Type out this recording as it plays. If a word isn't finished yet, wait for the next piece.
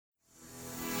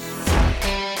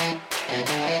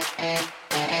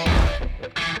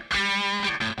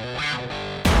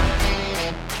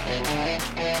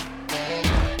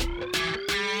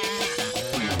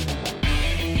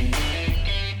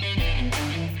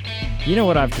You know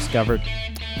what I've discovered?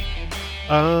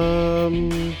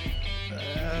 I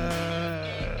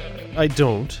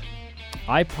don't.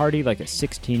 I party like a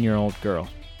 16-year-old girl.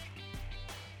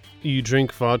 You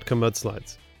drink vodka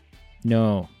mudslides.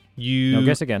 No. No,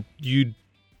 guess again. You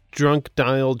drunk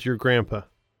dialed your grandpa.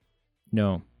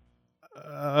 No.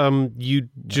 You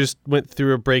just went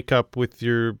through a breakup with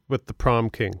the prom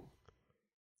king.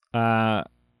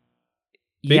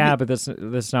 Yeah, but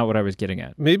that's not what I was getting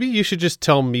at. Maybe you should just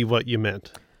tell me what you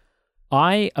meant.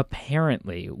 I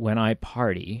apparently, when I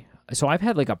party, so I've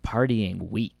had like a partying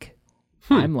week.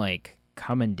 I'm like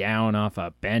coming down off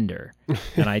a bender,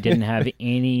 and I didn't have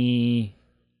any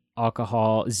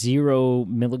alcohol, 0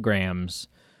 milligrams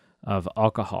of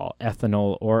alcohol,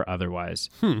 ethanol or otherwise.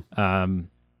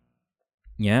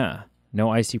 Yeah, no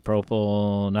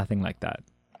isopropyl, nothing like that.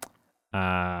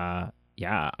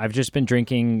 Yeah, I've just been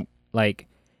drinking like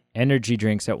energy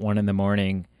drinks at 1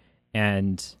 a.m,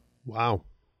 and wow,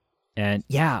 and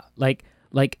yeah, like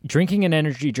drinking an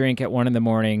energy drink at 1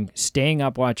 a.m, staying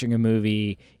up watching a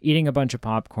movie, eating a bunch of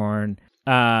popcorn,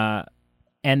 and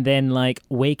then like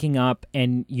waking up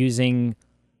and using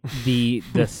the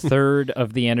third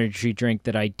of the energy drink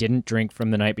that I didn't drink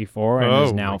from the night before and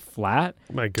is now flat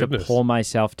my to goodness. pull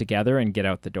myself together and get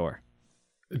out the door.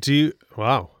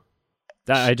 Wow.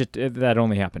 That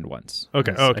only happened once.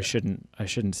 Okay. I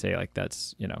shouldn't say like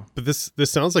that's, you know. But this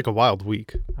sounds like a wild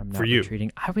week I'm not for you.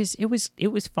 retreating. It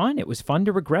was fun. It was fun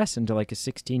to regress into like a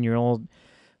 16-year-old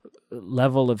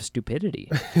level of stupidity.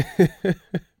 It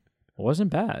wasn't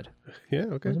bad. Yeah,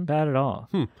 okay. It wasn't bad at all.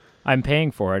 I'm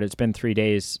paying for it. It's been 3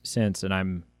 days since, and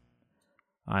I'm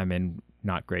in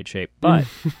not great shape. But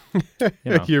you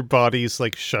know, your body's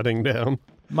like shutting down.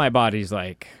 my body's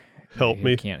like, Help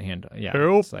me. Can't handle. Yeah,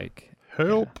 Help. It's like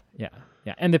Help. Yeah.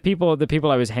 And the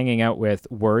people I was hanging out with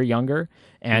were younger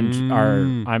and are,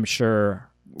 I'm sure,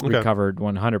 recovered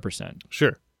 100%.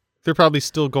 Sure, they're probably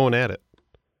still going at it.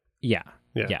 Yeah,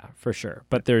 for sure.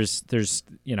 But there's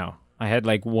you know, I had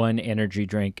like 1 energy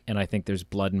drink, and I think there's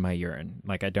blood in my urine.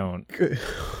 Like I don't,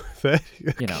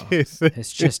 you know,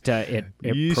 it's just it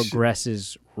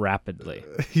progresses rapidly.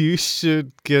 You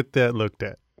should get that looked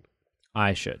at.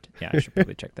 I should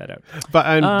probably check that out.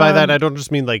 But by that I don't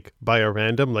just mean like by a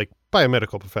random, like by a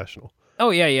medical professional.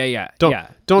 Oh yeah. Don't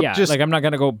just like I'm not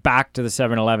gonna go back to the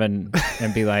 7-Eleven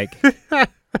and be like,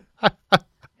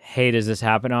 hey, does this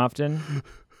happen often?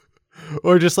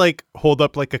 Or just like hold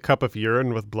up like a cup of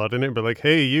urine with blood in it and be like,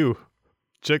 hey, you,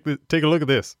 take a look at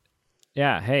this.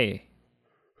 Yeah, hey,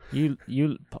 you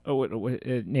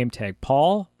name tag,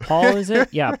 Paul, is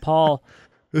it? Yeah, Paul.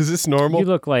 Is this normal? You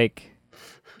look like,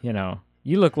 you know,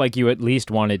 you at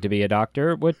least wanted to be a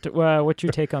doctor. What's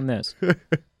your take on this?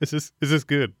 Is this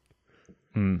good?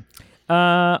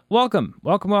 Welcome.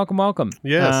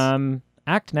 Yes.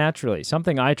 Act naturally.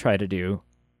 Something I try to do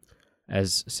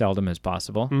as seldom as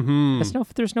possible.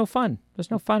 There's no fun.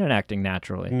 There's no fun in acting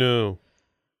naturally. No.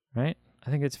 Right? I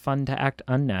think it's fun to act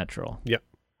unnatural. Yeah.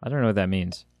 I don't know what that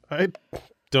means. I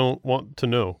don't want to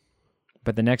know.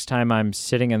 But the next time I'm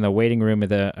sitting in the waiting room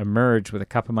at a merge with a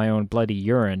cup of my own bloody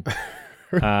urine,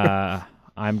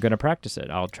 I'm going to practice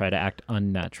it. I'll try to act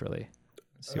unnaturally.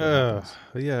 See what happens.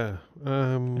 Yeah.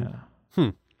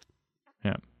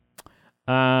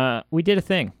 Yeah. We did a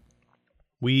thing.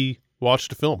 We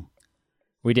watched a film.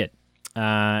 We did.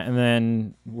 And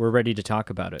then we're ready to talk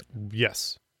about it.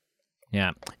 Yes.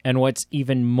 Yeah. And what's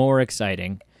even more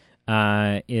exciting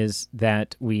is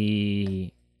that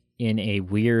we, in a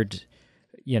weird,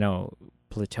 you know,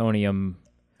 plutonium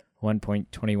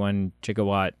 1.21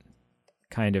 gigawatt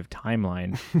kind of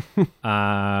timeline,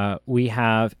 we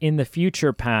have in the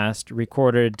future past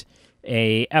recorded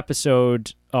a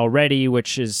episode already,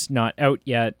 which is not out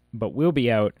yet, but will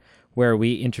be out, where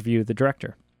we interview the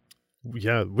director.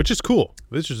 Yeah, which is cool.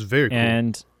 This is very cool.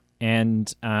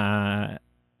 And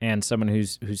someone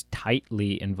who's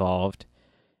tightly involved.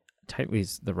 Tightly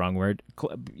is the wrong word.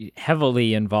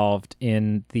 Heavily involved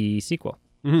in the sequel.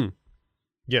 Mm-hmm.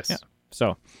 Yes. Yeah.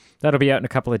 So that'll be out in a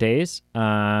couple of days,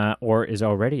 or is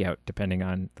already out, depending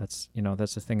on that's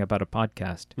the thing about a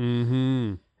podcast.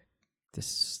 Mm-hmm.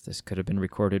 This could have been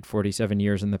recorded 47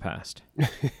 years in the past.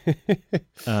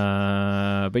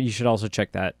 But you should also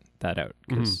check that out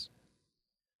because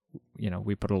you know,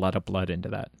 we put a lot of blood into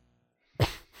that.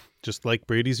 Just like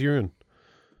Brady's urine.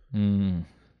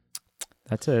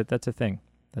 That's a thing.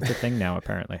 That's a thing now,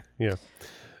 apparently. Yeah.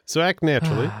 So act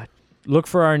naturally. Look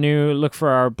for our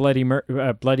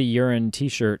bloody urine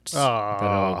T-shirts.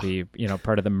 That'll be, you know,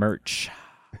 part of the merch.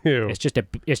 Ew. It's just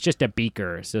a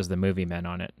beaker, says the movie men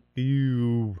on it.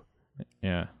 Ew.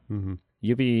 Yeah. Mm-hmm.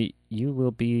 You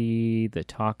will be the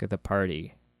talk of the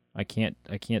party. I can't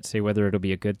say whether it'll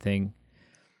be a good thing.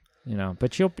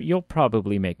 But you'll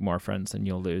probably make more friends than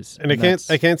you'll lose. And I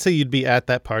can't say you'd be at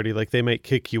that party. Like, they might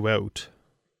kick you out.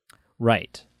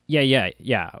 Right.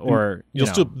 Yeah. Or you'll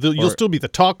still be the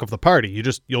talk of the party.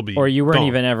 You'll be. Or you weren't gone.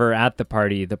 even ever at the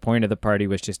party. The point of the party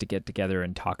was just to get together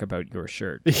and talk about your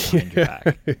shirt behind your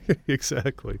back.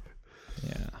 Exactly.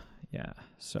 Yeah.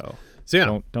 So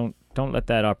yeah. Don't let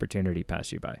that opportunity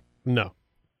pass you by. No.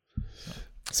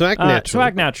 So Act Naturally.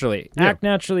 Act Naturally. Yeah. Act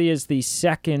Naturally is the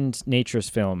second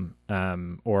Naturist film,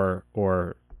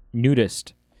 or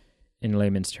Nudist, in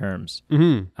layman's terms,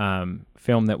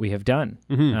 film that we have done.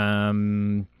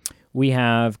 Mm-hmm. We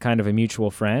have kind of a mutual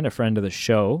friend, a friend of the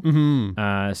show,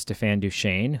 Stéphane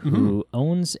Duchesne, who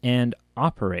owns and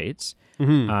operates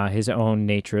his own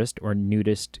naturist or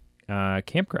nudist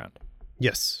campground.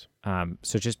 Yes.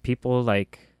 So just people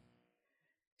like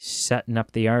setting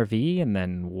up the RV and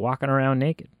then walking around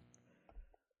naked.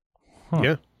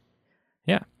 Huh.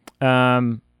 Yeah.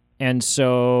 And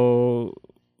so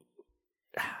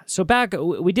back,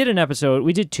 we did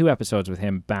 2 episodes with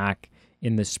him back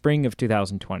in the spring of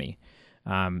 2020,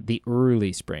 the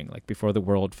early spring, like before the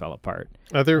world fell apart.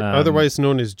 Otherwise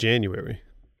known as January.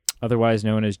 Otherwise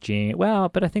known as Jane. Well,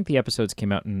 but I think the episodes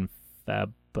came out in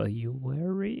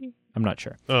February. I'm not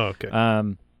sure. Oh,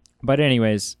 okay. But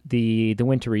anyways, the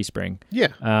wintry spring. Yeah.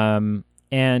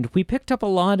 And we picked up a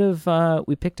lot of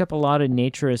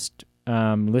naturist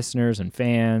listeners and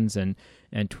fans and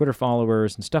Twitter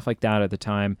followers and stuff like that at the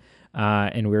time.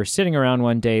 And we were sitting around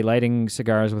one day lighting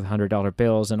cigars with $100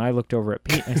 bills, and I looked over at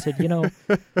Pete and I said,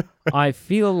 I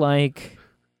feel like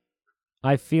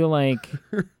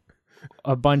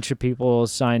a bunch of people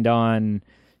signed on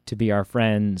to be our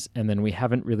friends, and then we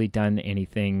haven't really done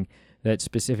anything that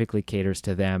specifically caters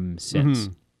to them since.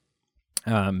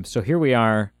 So here we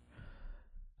are.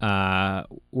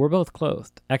 We're both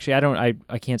clothed. Actually,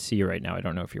 I can't see you right now. I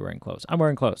don't know if you're wearing clothes. I'm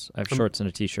wearing clothes. I have shorts and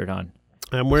a t-shirt on.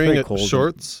 I'm wearing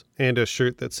shorts and a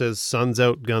shirt that says "Sun's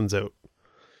out, guns out."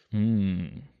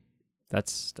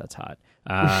 That's hot.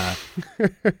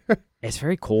 It's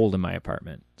very cold in my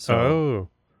apartment, so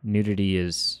nudity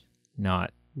is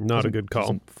not a good call.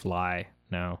 Doesn't fly,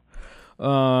 no.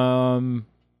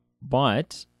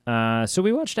 But so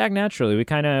we watched Act Naturally.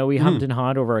 We hummed and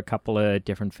hawed over a couple of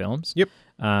different films. Yep.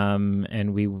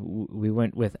 And we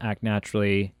went with Act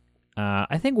Naturally.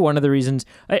 I think one of the reasons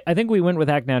I think we went with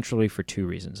Act Naturally for 2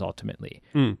 reasons ultimately.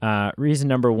 Reason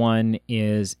number 1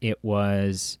 is it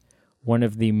was one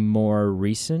of the more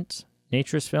recent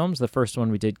naturist films. The first one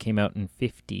we did came out in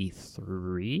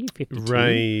 53, 52.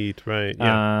 Right.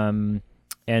 Yeah.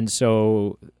 And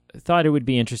so thought it would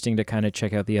be interesting to kind of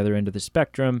check out the other end of the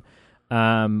spectrum.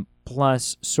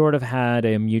 Plus sort of had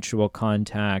a mutual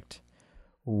contact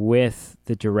with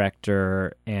the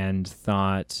director and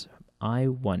thought, I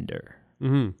wonder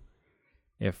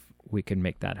if we can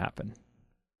make that happen.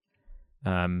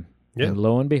 And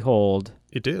lo and behold,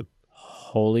 it did.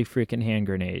 Holy freaking hand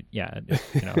grenade. Yeah,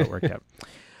 it worked out.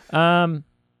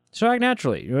 So Act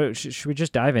Naturally. Should we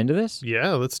just dive into this?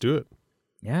 Yeah, let's do it.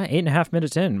 Yeah, 8.5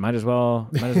 minutes in. Might as well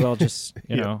just,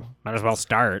 might as well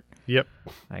start. Yep.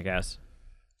 I guess.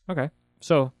 Okay.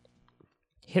 So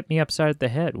hit me upside the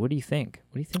head. What do you think?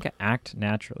 What do you think of Act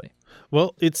Naturally?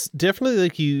 Well, it's definitely,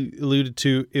 like you alluded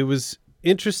to, it was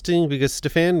interesting because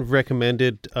Stéphane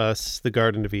recommended us The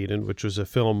Garden of Eden, which was a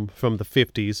film from the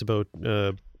 50s about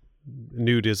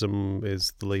nudism,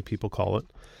 as the lay people call it.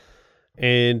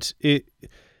 And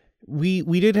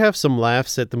we did have some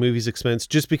laughs at the movie's expense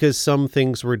just because some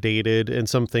things were dated and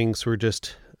some things were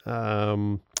just,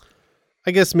 I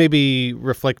guess, maybe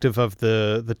reflective of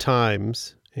the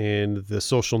times and the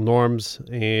social norms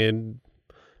and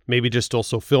maybe just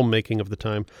also filmmaking of the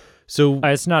time. So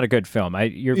it's not a good film.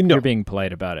 You're being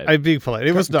polite about it. I'm being polite.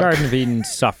 It was not. Garden of Eden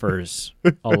suffers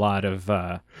a lot of.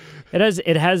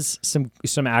 It has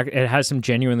some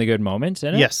genuinely good moments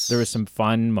in it. Yes, there was some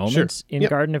fun moments in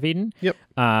Garden of Eden. Yep.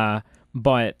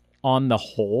 But on the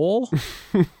whole,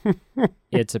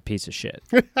 it's a piece of shit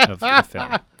of a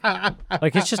film.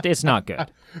 Like it's not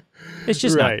good. It's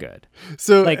just not good.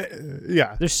 So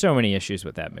there's so many issues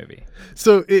with that movie.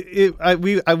 So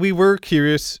we were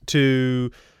curious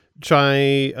to try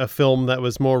a film that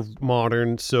was more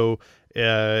modern. So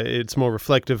it's more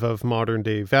reflective of modern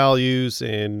day values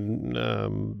and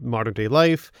modern day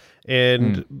life.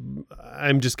 And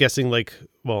I'm just guessing I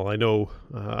know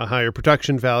a higher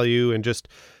production value and just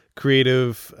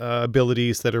creative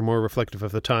abilities that are more reflective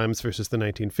of the times versus the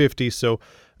 1950s. So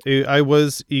I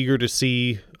was eager to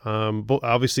see,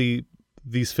 obviously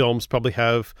these films probably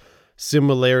have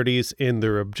similarities in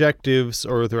their objectives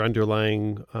or their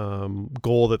underlying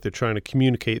goal that they're trying to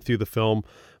communicate through the film,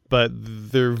 but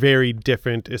they're very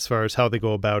different as far as how they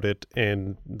go about it,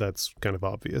 and that's kind of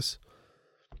obvious.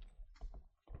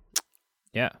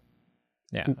 Yeah,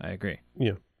 I agree.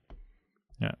 Yeah.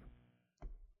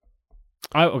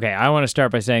 I want to start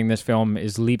by saying this film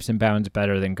is leaps and bounds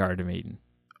better than Garden of Eden.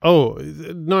 Oh,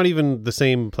 not even the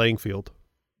same playing field.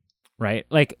 Right?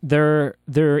 Like, there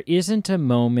isn't a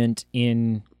moment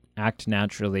in Act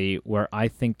Naturally where I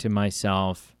think to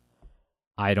myself,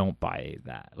 I don't buy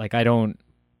that. Like, I don't,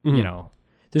 you know,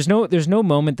 there's no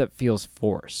moment that feels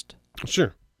forced.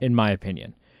 Sure. In my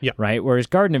opinion. Yeah. Right? Whereas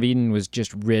Garden of Eden was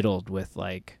just riddled with,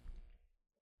 like,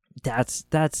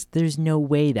 there's no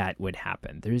way that would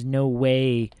happen. There's no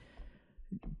way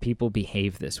people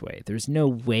behave this way. There's no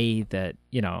way that,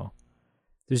 you know,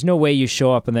 there's no way you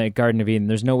show up in the Garden of Eden.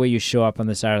 There's no way you show up on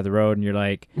the side of the road and you're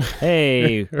like,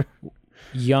 hey,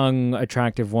 young,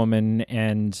 attractive woman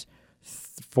and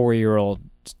 4-year-old,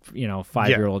 you know,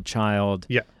 5-year-old child.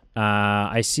 Yeah.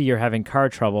 I see you're having car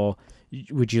trouble.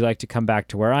 Would you like to come back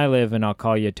to where I live and I'll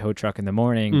call you a tow truck in the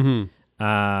morning?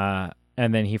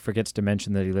 And then he forgets to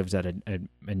mention that he lives at a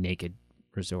naked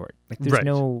resort. Like, there's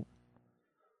no,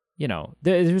 you know,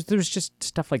 there's just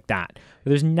stuff like that.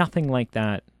 There's nothing like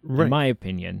that, in my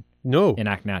opinion. No. In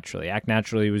Act Naturally. Act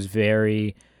Naturally was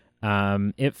very,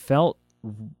 it felt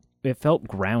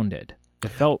grounded. It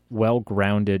felt well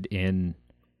grounded in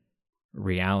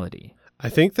reality. I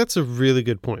think that's a really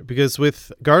good point, because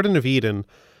with Garden of Eden,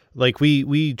 like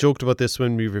we joked about this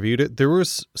when we reviewed it, there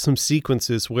was some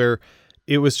sequences where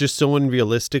it was just so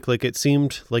unrealistic. Like, it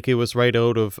seemed like it was right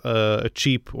out of a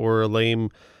cheap or a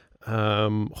lame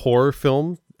horror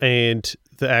film, and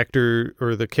the actor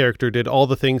or the character did all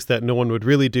the things that no one would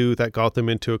really do that got them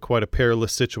into quite a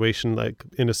perilous situation, like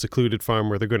in a secluded farm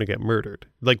where they're going to get murdered.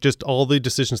 Like, just all the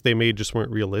decisions they made just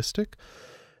weren't realistic.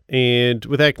 And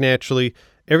with Act Naturally,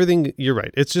 everything, you're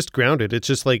right, it's just grounded. It's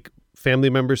just like family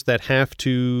members that have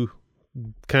to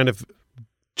kind of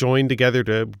join together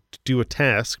to do a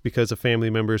task because a family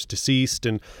member is deceased,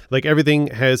 and like everything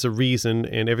has a reason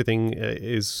and everything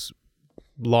is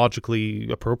logically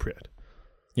appropriate.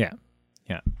 Yeah.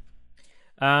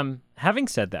 Having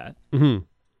said that,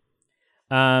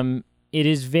 it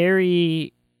is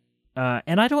very,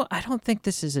 and I don't think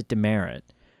this is a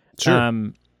demerit.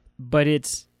 Sure. But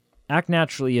it's Act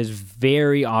Naturally is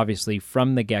very obviously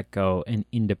from the get-go an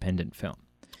independent film.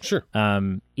 Sure.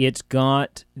 It's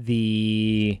got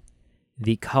the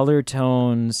color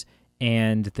tones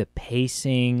and the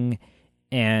pacing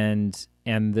and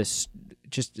this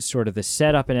just sort of the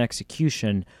setup and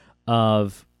execution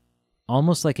of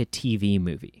almost like a TV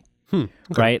movie. Okay.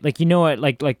 Right? Like, you know what,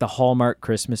 like the Hallmark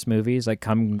Christmas movies, like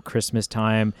come Christmas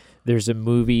time, there's a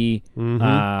movie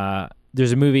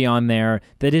there's a movie on there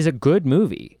that is a good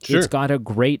movie. Sure. It's got a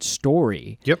great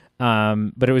story. Yep.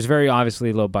 But it was very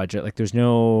obviously low budget. Like, there's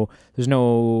no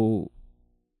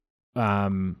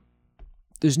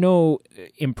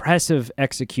impressive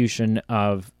execution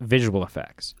of visual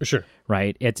effects. Sure.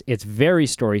 Right? It's very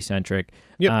story centric.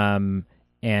 Yep.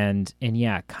 And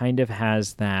yeah, kind of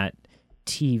has that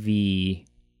TV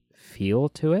feel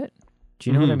to it. Do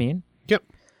you know what I mean? Yep.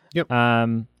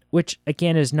 Which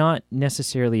again is not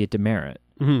necessarily a demerit.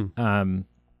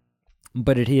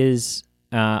 But it is,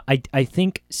 I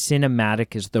think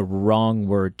cinematic is the wrong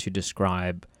word to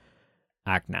describe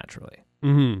Act Naturally.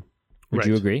 Would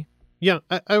you agree? Yeah,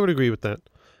 I would agree with that.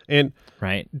 And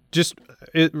right, just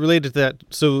it related to that,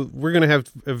 so we're going to have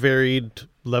a varied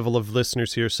level of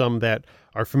listeners here, some that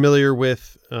are familiar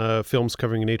with films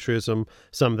covering naturism,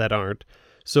 some that aren't.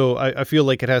 So I feel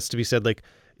like it has to be said, like,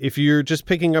 if you're just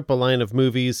picking up a line of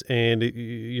movies and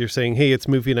you're saying, hey, it's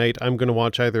movie night, I'm going to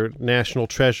watch either National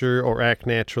Treasure or Act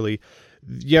Naturally,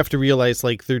 you have to realize,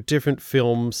 like, they're different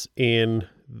films in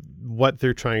what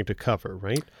they're trying to cover,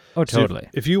 right? Oh, totally. So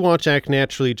if you watch Act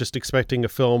Naturally just expecting a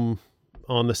film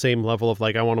on the same level of,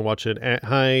 like, I want to watch a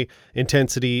high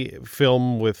intensity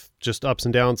film with just ups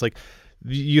and downs, like,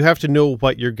 you have to know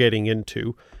what you're getting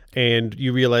into, and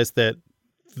you realize that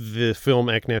the film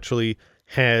Act Naturally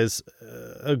has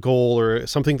a goal or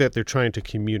something that they're trying to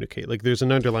communicate. Like, there's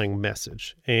an underlying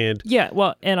message. And yeah,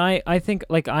 well, and I think,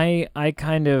 like, I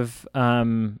kind of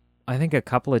I think a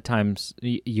couple of times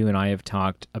you and I have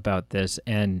talked about this,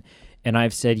 and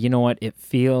I've said, you know what, it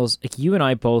feels like you and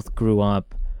I both grew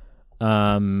up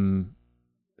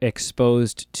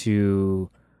exposed to,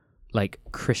 like,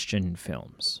 Christian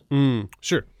films.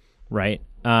 Sure. Right.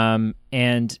 And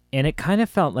it kind of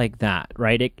felt like that,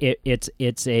 right?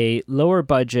 It's a lower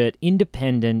budget,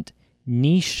 independent,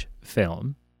 niche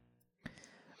film,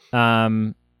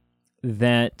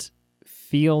 that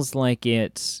feels like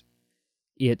it's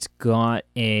got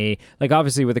a, like,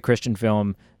 obviously with a Christian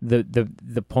film,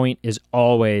 the point is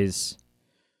always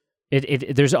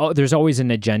there's always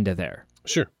an agenda there.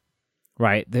 Sure.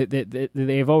 Right?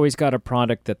 They've always got a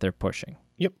product that they're pushing.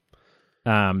 Yep.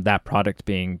 That product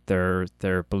being their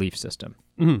belief system.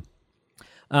 Mm-hmm.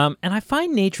 And I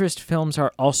find naturist films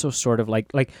are also sort of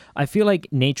like I feel like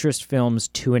naturist films,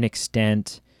 to an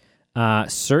extent,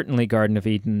 certainly Garden of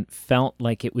Eden, felt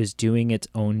like it was doing its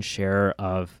own share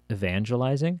of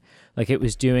evangelizing, like it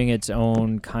was doing its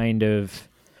own kind of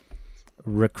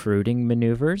recruiting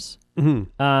maneuvers.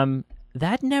 Mm-hmm.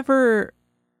 That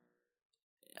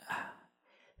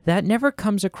never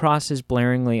comes across as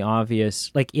blaringly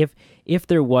obvious. Like if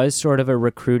there was sort of a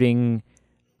recruiting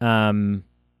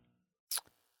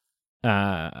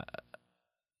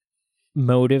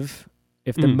motive,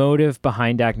 if the motive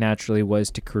behind Act Naturally was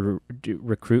to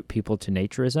recruit people to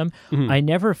naturism, I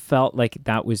never felt like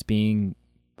that was being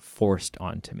forced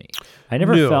onto me. I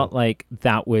never felt like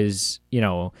that was,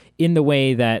 in the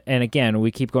way that, and again, we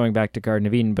keep going back to Garden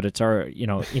of Eden, but it's our,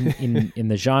 in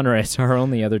the genre, it's our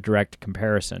only other direct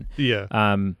comparison. Yeah.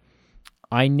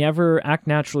 Act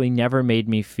Naturally never made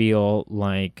me feel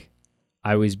like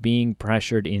I was being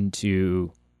pressured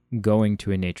into going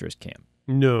to a naturist camp.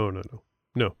 No.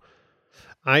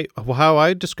 How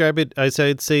I describe it, as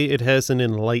I'd say, it has an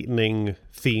enlightening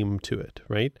theme to it,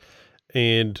 right?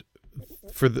 And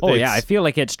I feel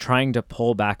like it's trying to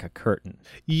pull back a curtain.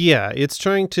 Yeah, it's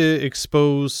trying to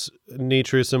expose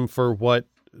naturism for what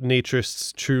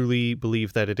naturists truly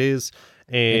believe that it is,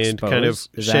 and kind of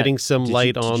shedding some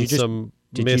light on some.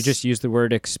 Did you just use the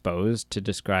word "exposed" to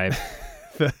describe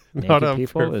not naked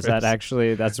people? Purpose. Is that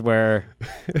actually, that's where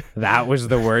that was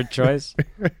the word choice?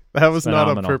 That was not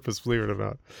on purpose, believe it or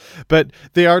not. But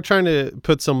they are trying to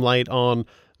put some light on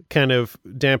kind of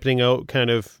dampening out kind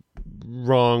of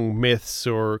wrong myths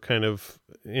or kind of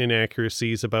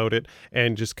inaccuracies about it,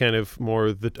 and just kind of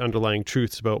more the underlying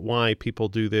truths about why people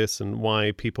do this and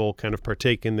why people kind of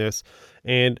partake in this.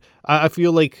 And I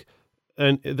feel like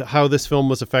how this film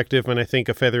was effective, and I think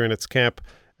a feather in its cap,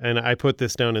 and I put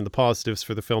this down in the positives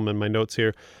for the film in my notes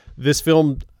here. This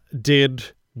film did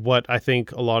what I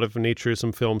think a lot of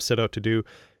naturism films set out to do.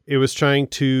 It was trying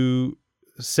to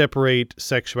separate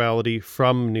sexuality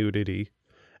from nudity.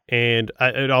 And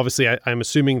obviously, I'm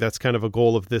assuming that's kind of a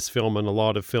goal of this film and a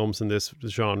lot of films in this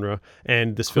genre.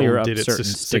 And this film did it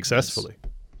successfully.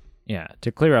 Yeah,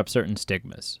 to clear up certain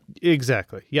stigmas.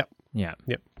 Exactly. Yep. Yeah.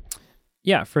 Yep.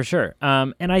 Yeah, for sure.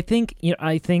 And I think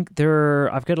I've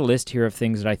got a list here of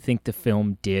things that I think the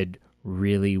film did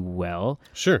really well.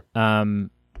 Sure. And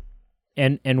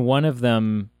one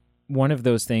of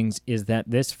those things is that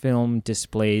this film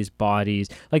displays bodies,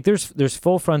 like there's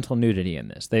full frontal nudity in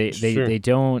this. They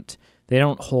don't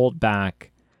hold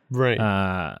back.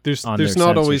 Right. There's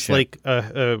not always like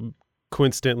a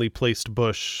coincidentally placed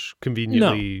bush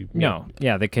conveniently. No.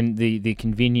 Yeah, the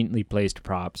conveniently placed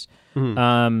props.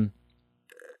 Mm-hmm.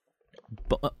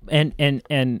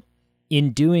 And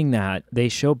in doing that, they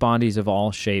show bodies of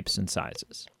all shapes and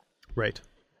sizes. Right.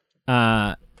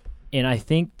 And I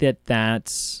think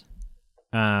that's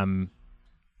a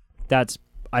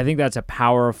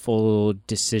powerful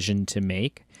decision to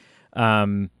make,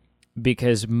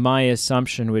 because my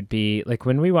assumption would be, like,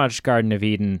 when we watched Garden of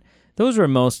Eden, those were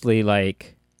mostly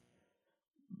like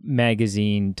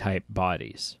magazine type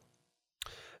bodies.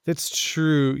 That's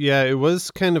true. Yeah, it was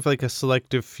kind of like a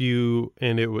selective few,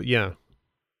 and it was yeah.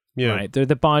 Right. They're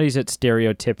the bodies that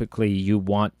stereotypically you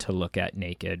want to look at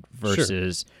naked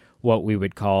versus what we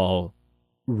would call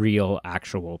real,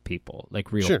 actual people,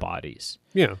 like real bodies.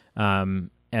 Yeah.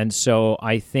 And so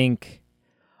I think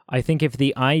if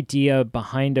the idea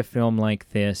behind a film like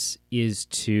this is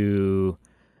to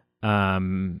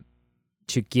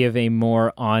give a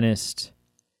more honest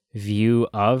view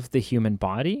of the human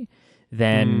body,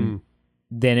 then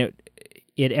it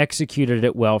executed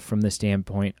it well from the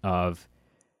standpoint of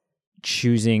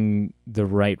choosing the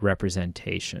right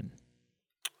representation.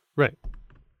 Right.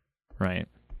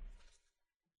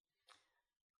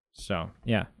 So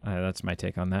yeah, that's my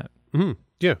take on that. Mm-hmm.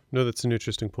 Yeah, no, that's an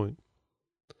interesting point.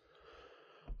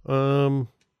 We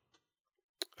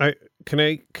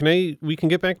can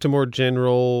get back to more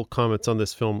general comments on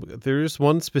this film. There's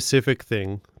one specific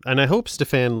thing, and I hope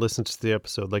Stefan listens to the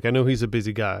episode. Like, I know he's a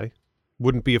busy guy.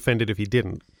 Wouldn't be offended if he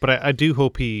didn't, but I do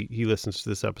hope he listens to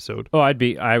this episode. Oh, I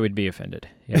would be offended.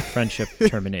 Yeah, friendship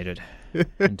terminated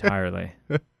entirely.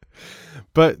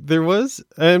 But there was,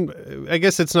 and I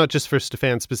guess it's not just for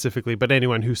Stefan specifically, but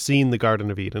anyone who's seen the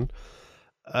Garden of Eden,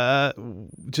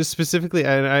 Just specifically,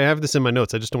 I have this in my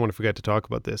notes. I just don't want to forget to talk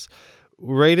about this.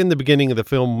 Right in the beginning of the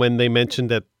film, when they mentioned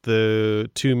that the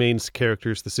two main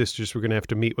characters, the sisters, were going to have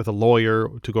to meet with a lawyer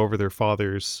to go over their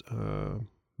father's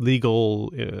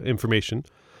legal information,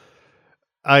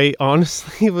 I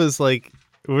honestly was like,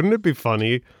 wouldn't it be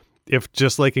funny if,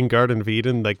 just like in Garden of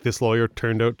Eden, like this lawyer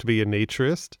turned out to be a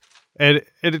naturist? And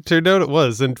it turned out it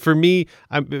was. And for me,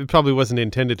 it probably wasn't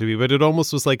intended to be, but it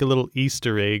almost was like a little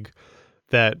Easter egg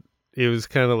that it was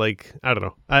kind of like, I don't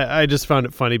know. I just found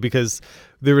it funny because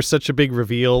there was such a big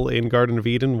reveal in Garden of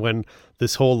Eden when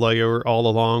this whole lawyer all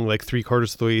along, like 3/4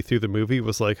 of the way through the movie,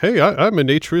 was like, hey, I'm a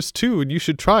naturist too, and you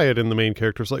should try it. And the main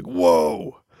character was like,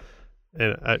 whoa.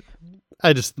 And I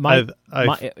had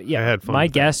fun. My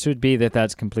guess would be that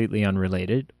that's completely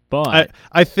unrelated, but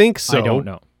I think so. I don't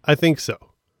know. I think so.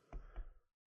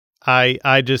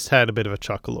 I just had a bit of a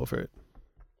chuckle over it.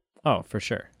 Oh, for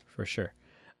sure.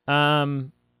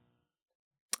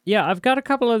 Yeah, I've got a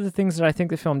couple other things that I think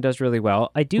the film does really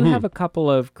well. I do have a couple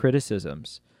of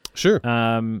criticisms. Sure.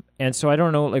 And so I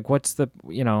don't know, like, what's the,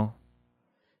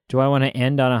 do I want to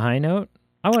end on a high note?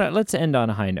 Let's end on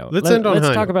a high note. Let's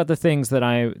talk about the things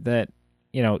that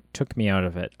took me out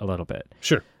of it a little bit.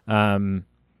 Sure.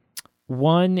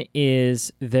 One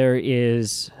is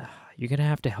you're going to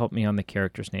have to help me on the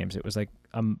characters' names. It was like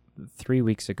 3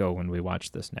 weeks ago when we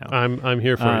watched this now. I'm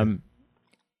here for you.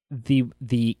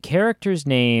 The character's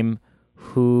name,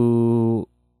 who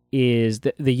is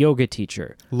the yoga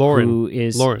teacher, Lauren, who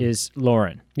is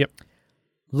Lauren. Yep.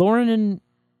 Lauren,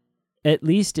 at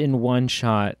least in one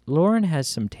shot, Lauren has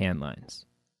some tan lines.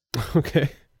 Okay.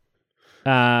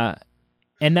 And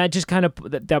that just kind of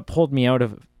that pulled me out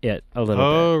of it a little bit.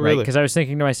 Oh, really? Because I was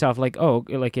thinking to myself, like,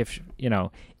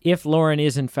 if Lauren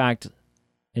is in fact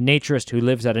a naturist who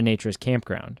lives at a naturist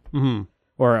campground,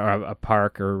 or a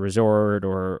park or a resort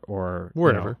or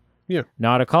wherever,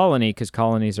 not a colony, because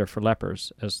colonies are for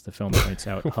lepers, as the film points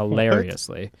out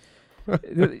hilariously.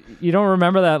 You don't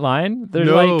remember that line? There's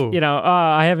no.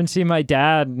 I haven't seen my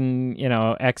dad in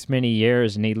X many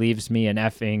years, and he leaves me an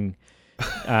effing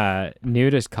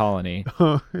nudist colony.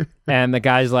 And the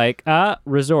guy's like,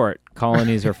 resort,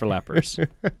 colonies are for lepers.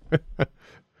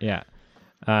 Yeah.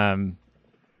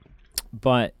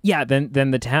 But yeah,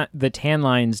 then the tan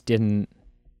lines didn't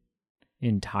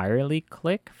entirely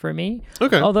click for me.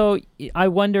 Okay. Although I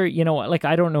wonder,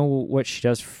 I don't know what she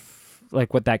does,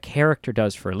 what that character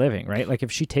does for a living, right? Like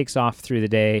if she takes off through the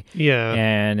day,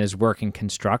 and is working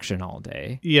construction all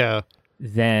day,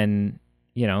 then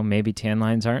maybe tan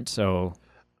lines aren't so.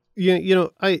 Yeah,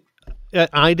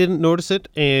 I didn't notice it,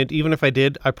 and even if I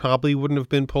did, I probably wouldn't have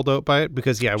been pulled out by it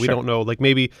because we don't know. Like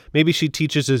maybe she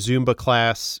teaches a Zumba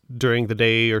class during the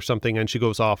day or something, and she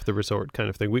goes off the resort kind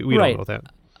of thing. We don't know that.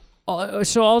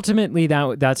 So ultimately,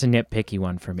 that's a nitpicky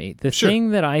one for me. The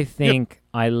thing that I think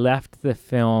I left the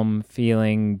film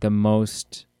feeling the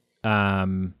most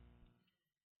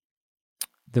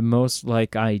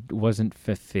like I wasn't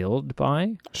fulfilled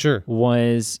by,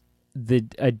 was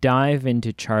a dive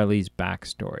into Charlie's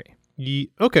backstory.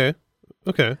 Okay.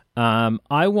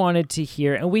 I wanted to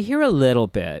hear, and we hear a little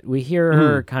bit. We hear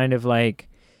her kind of like,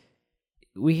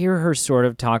 we hear her sort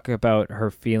of talk about her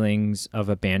feelings of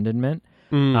abandonment.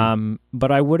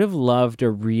 But I would have loved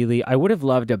a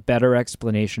better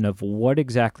explanation of what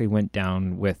exactly went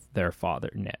down with their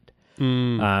father, Ned.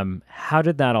 How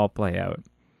did that all play out?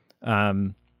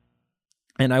 And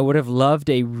I would have loved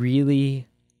a really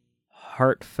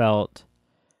heartfelt,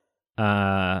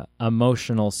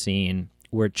 emotional scene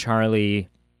where Charlie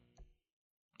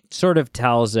sort of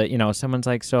tells it, someone's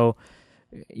like, so,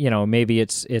 maybe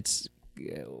it's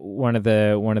one of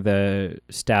the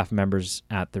staff members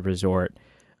at the resort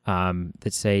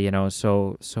that say,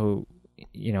 so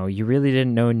you really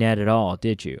didn't know Ned at all,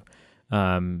 did you?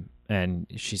 And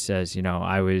she says,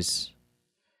 I was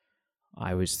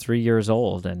 3 years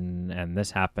old and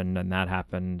this happened and that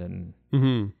happened,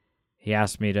 and he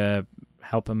asked me to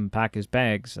help him pack his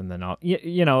bags, and then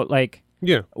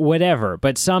whatever,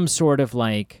 but some sort of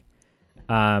like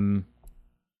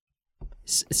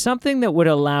something that would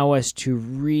allow us to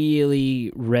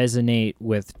really resonate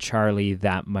with Charlie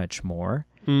that much more,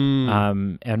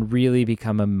 and really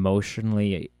become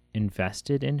emotionally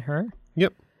invested in her.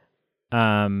 Yep.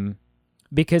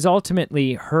 Because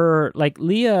ultimately her, like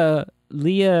Leah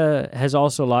has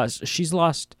also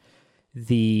lost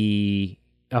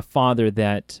a father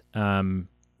that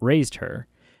raised her.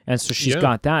 And so she's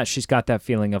got that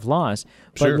feeling of loss.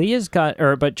 But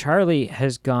but Charlie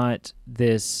has got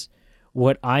this,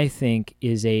 what I think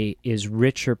is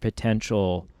richer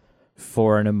potential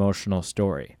for an emotional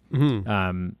story.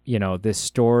 This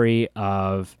story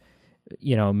of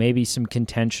maybe some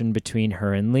contention between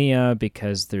her and Leah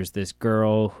because there's this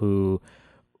girl who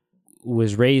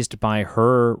was raised by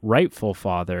her rightful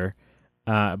father,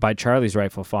 by Charlie's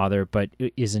rightful father, but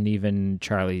isn't even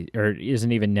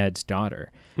Ned's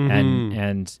daughter.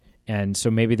 Mm-hmm. And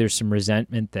so maybe there's some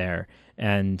resentment there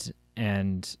and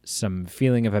some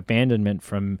feeling of abandonment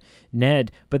from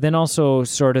Ned, but then also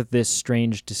sort of this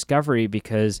strange discovery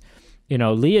because,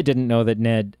 Leah didn't know that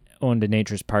Ned owned a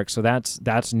nature's park, so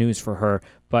that's news for her.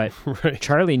 But Right.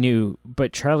 Charlie knew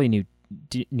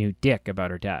dick about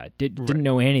her dad. Didn't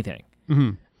know anything.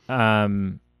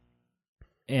 Mm-hmm.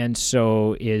 And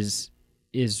so is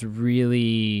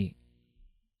really,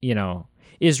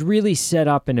 is really set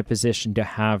up in a position to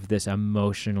have this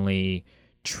emotionally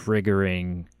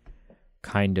triggering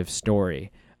kind of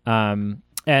story.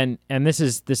 And this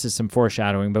is some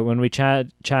foreshadowing, but when we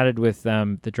chatted with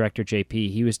the director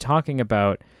JP, he was talking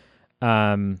about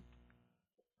the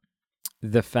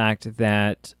fact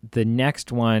that the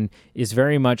next one is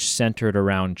very much centered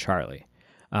around Charlie,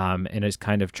 and is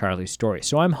kind of Charlie's story.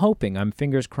 So I'm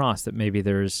fingers crossed that maybe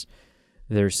there's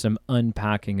some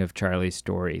unpacking of Charlie's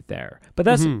story there. But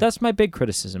that's my big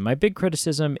criticism. My big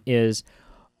criticism is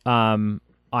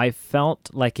I felt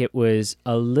like it was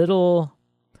a little...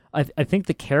 I think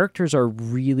the characters are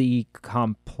really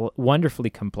wonderfully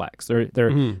complex.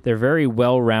 They're very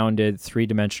well-rounded,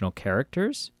 three-dimensional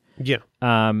characters. Yeah.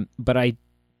 But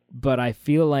I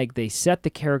feel like they set the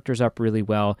characters up really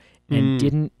well and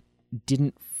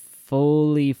didn't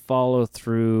fully follow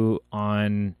through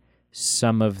on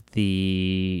some of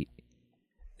the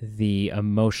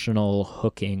emotional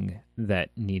hooking that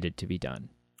needed to be done.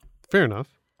 Fair enough.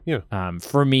 Yeah.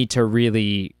 For me to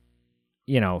really,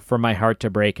 for my heart to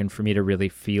break and for me to really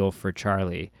feel for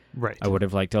Charlie, Right. I would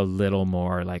have liked a little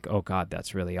more like, oh God,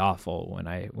 that's really awful when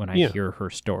I hear her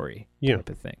story type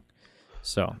of thing.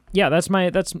 So yeah, that's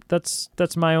my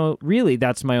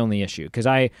only issue because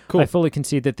I fully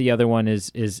concede that the other one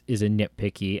is a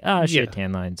nitpicky. She had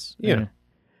tan lines. Yeah.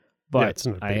 But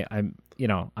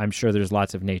I'm sure there's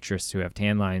lots of naturists who have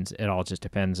tan lines. It all just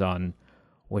depends on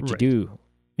what you do,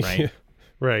 right?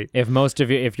 Right.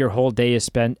 If your whole day is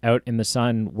spent out in the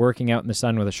sun, working out in the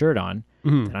sun with a shirt on,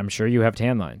 then I'm sure you have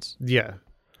tan lines. Yeah.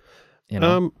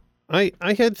 I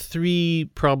had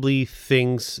three probably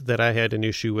things that I had an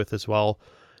issue with as well.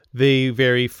 They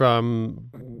vary from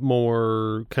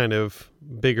more kind of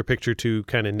bigger picture to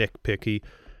kind of nitpicky.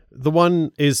 The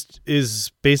one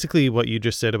is basically what you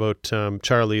just said about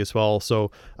Charlie as well,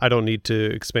 so I don't need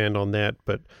to expand on that,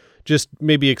 but just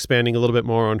maybe expanding a little bit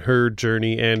more on her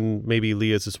journey and maybe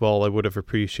Leah's as well, I would have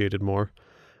appreciated more.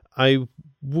 I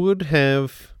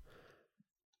guess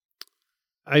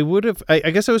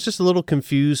I was just a little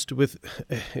confused with,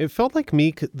 it felt like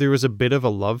there was a bit of a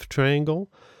love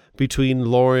triangle between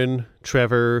Lauren,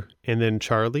 Trevor, and then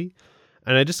Charlie.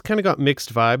 And I just kind of got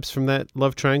mixed vibes from that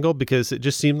love triangle because it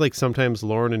just seemed like sometimes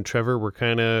Lauren and Trevor were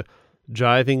kind of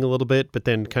jiving a little bit, but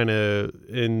then kind of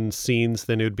in scenes,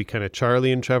 then it would be kind of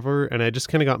Charlie and Trevor. And I just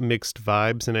kind of got mixed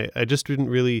vibes. And I just didn't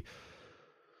really,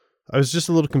 I was just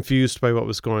a little confused by what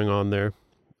was going on there.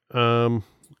 And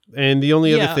the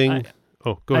only other thing...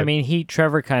 Oh, go ahead. I mean,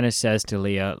 Trevor kind of says to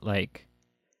Leah, like,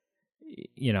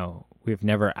 we've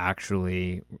never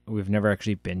actually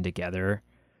been together.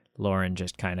 Lauren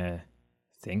just kind of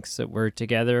thinks that we're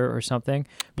together or something.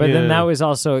 But then that was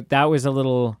a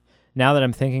little, now that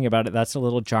I'm thinking about it, that's a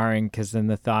little jarring because then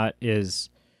the thought is,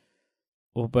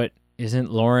 well, but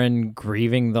isn't Lauren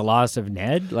grieving the loss of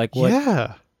Ned? Like what?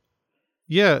 Yeah.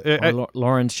 Yeah.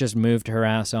 Lauren's just moved her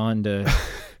ass on to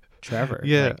Trevor.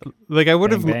 Yeah. Like I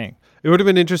would have... Bang. It would have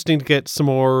been interesting to get some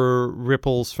more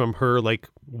ripples from her. Like,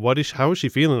 how is she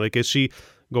feeling? Like, is she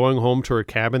going home to her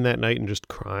cabin that night and just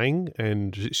crying?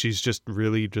 And she's just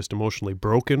really just emotionally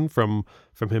broken from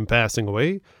him passing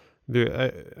away?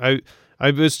 I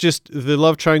was just, the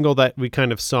love triangle that we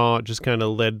kind of saw just kind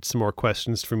of led some more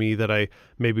questions for me that I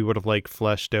maybe would have liked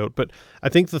fleshed out. But I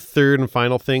think the third and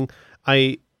final thing,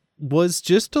 I was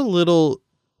just a little...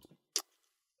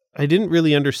 I didn't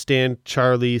really understand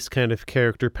Charlie's kind of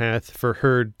character path for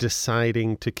her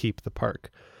deciding to keep the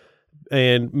park.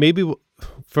 And maybe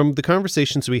from the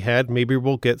conversations we had, maybe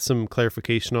we'll get some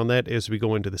clarification on that as we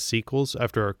go into the sequels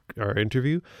after our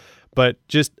interview. But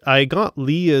just, I got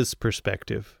Leah's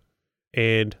perspective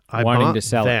and I wanting bought to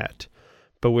sell that. it.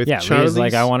 But with Charlie's... Leah's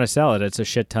like, I want to sell it. It's a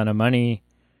shit ton of money.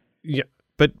 Yeah.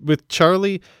 But with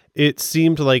Charlie... It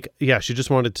seemed like, she just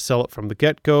wanted to sell it from the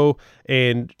get-go,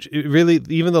 and it really,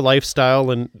 even the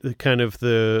lifestyle and kind of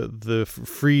the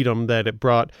freedom that it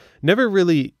brought never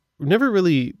really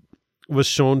was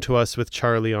shown to us with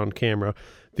Charlie on camera.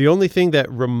 The only thing that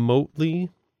remotely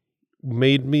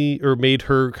made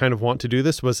her kind of want to do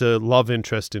this was a love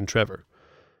interest in Trevor.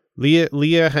 Leah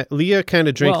kind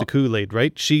of drank the Kool-Aid,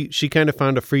 right? She kind of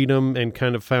found a freedom and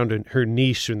kind of found her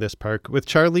niche in this park. With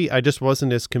Charlie, I just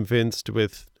wasn't as convinced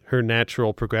with her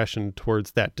natural progression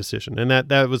towards that decision, and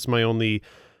that was my only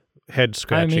head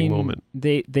scratching moment.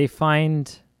 They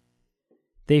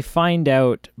find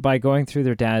out by going through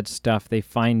their dad's stuff. They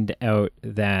find out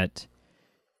that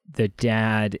the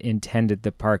dad intended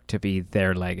the park to be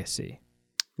their legacy.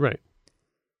 Right.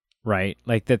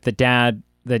 Like that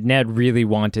Ned really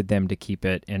wanted them to keep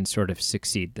it and sort of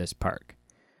succeed this park.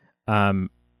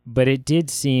 But it did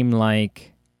seem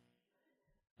like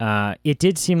that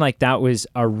was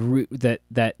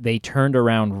that they turned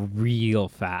around real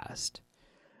fast.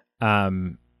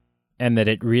 And that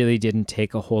it really didn't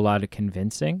take a whole lot of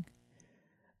convincing.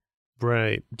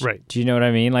 Right. Do you know what I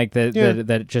mean? Like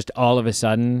that just all of a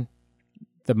sudden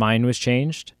the mind was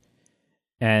changed,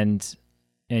 and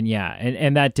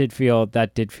that did feel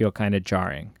kind of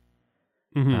jarring.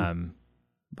 Mm-hmm.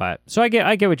 But so I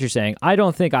get what you're saying. I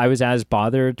don't think I was as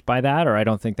bothered by that, or I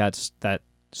don't think that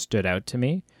stood out to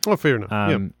me. Oh, fair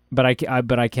enough. But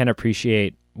I can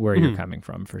appreciate where you're coming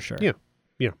from for sure. Yeah.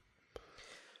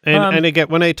 And again,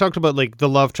 when I talked about like the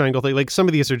love triangle thing, like some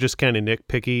of these are just kind of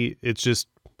nitpicky. It's just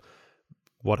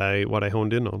what I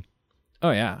honed in on. Oh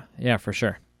yeah, for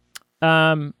sure.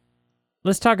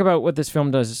 Let's talk about what this film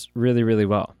does really, really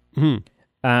well.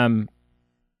 Mm-hmm.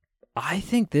 I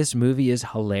think this movie is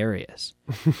hilarious.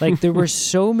 Like there were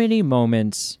so many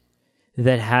moments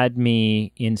that had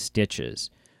me in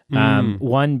stitches.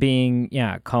 One being,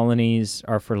 colonies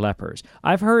are for lepers.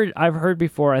 I've heard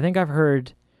before. I think I've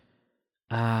heard.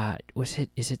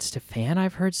 Is it Stefan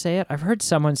I've heard say it? I've heard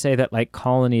someone say that like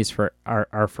colonies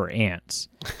are for ants.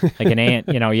 Like an ant,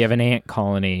 you have an ant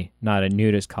colony, not a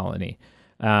nudist colony.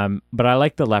 But I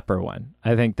like the leper one.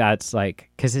 I think that's like,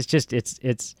 cause it's just,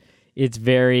 it's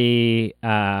very,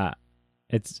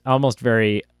 it's almost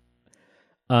very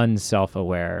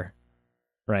unself-aware,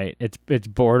 right? It's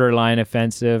borderline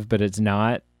offensive, but it's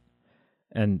not.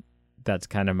 And that's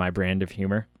kind of my brand of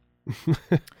humor.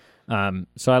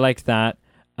 So I liked that.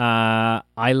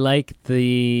 I like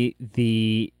the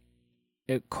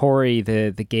Corey,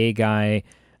 the gay guy,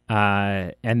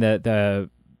 and the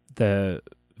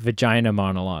vagina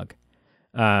monologue,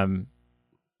 and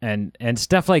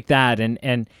stuff like that,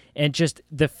 and just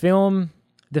the film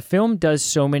does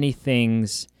so many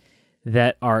things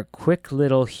that are quick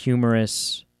little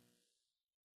humorous,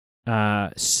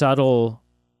 subtle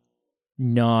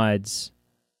nods,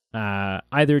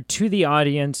 either to the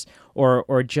audience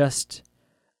or just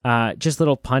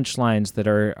little punchlines that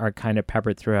are kind of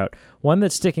peppered throughout. One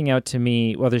that's sticking out to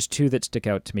me, well, there's two that stick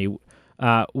out to me.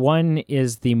 One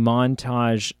is the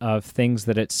montage of things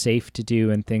that it's safe to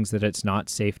do and things that it's not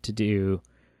safe to do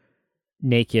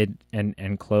naked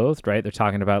and clothed, right? They're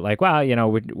talking about like, wow,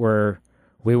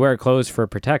 we wear clothes for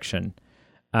protection.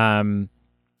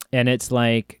 And it's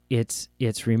like, it's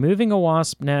removing a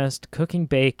wasp nest, cooking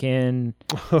bacon.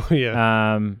 Oh,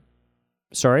 yeah.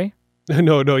 Sorry?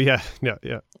 No, yeah.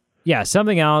 Yeah,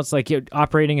 something else, like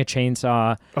operating a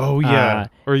chainsaw. Oh, yeah.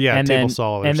 Or, and table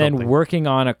saw or and something. then working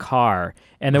on a car.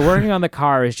 And the working on the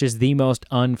car is just the most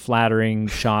unflattering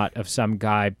shot of some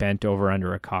guy bent over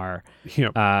under a car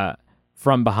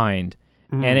from behind.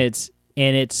 Mm. And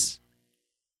it's,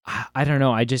 I don't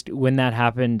know, when that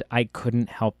happened, I couldn't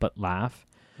help but laugh.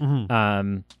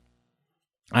 Mm-hmm.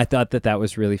 I thought that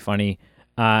was really funny.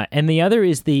 And the other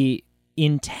is the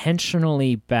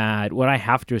intentionally bad, what I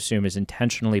have to assume is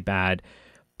intentionally bad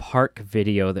park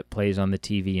video that plays on the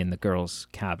TV in the girls'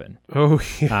 cabin. Oh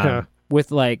yeah,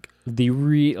 with like the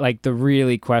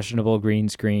really questionable green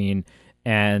screen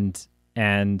and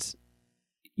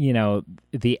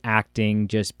the acting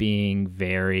just being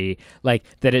very like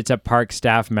that. It's a park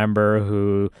staff member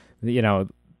who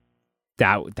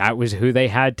that was who they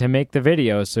had to make the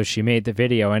video, so she made the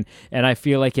video, and I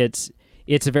feel like it's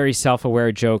a very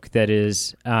self-aware joke that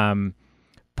is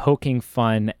poking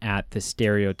fun at the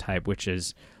stereotype, which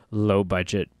is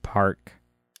low-budget park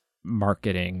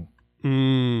marketing.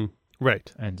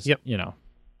 Right. And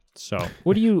so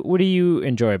what do you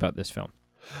enjoy about this film?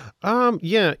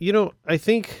 Yeah, I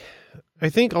think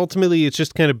ultimately it's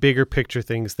just kind of bigger picture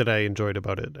things that I enjoyed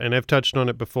about it, and I've touched on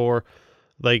it before,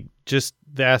 like just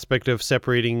the aspect of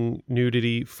separating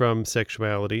nudity from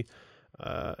sexuality.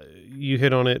 You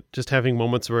hit on it, just having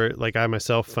moments where like I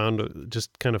myself found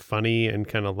just kind of funny and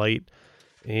kind of light.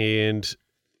 And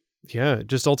yeah,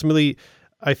 just ultimately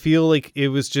I feel like it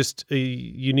was just a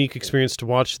unique experience to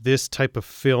watch this type of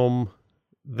film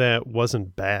that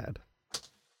wasn't bad.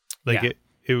 Like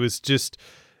it was just,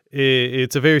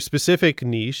 it's a very specific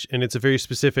niche, and it's a very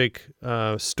specific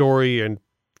story and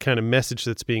kind of message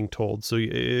that's being told. So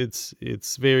it's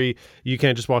very, you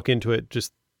can't just walk into it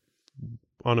just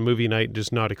on a movie night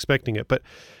just not expecting it. But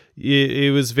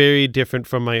it was very different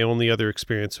from my only other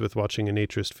experience with watching a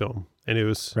naturist film, and it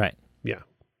was right. Yeah.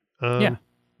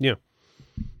 Yeah.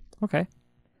 Okay.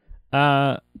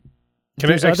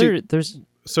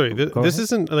 Sorry, this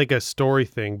isn't like a story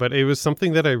thing, but it was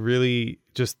something that I really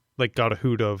just like got a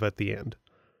hoot of at the end.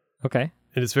 Okay.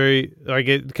 And it's very like,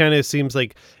 it kind of seems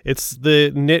like it's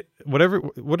the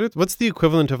what's the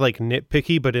equivalent of like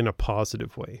nitpicky, but in a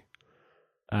positive way?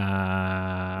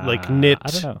 Like I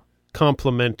don't know.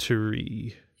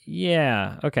 Complimentary.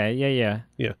 Yeah. Okay. Yeah.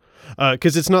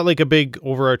 Because it's not like a big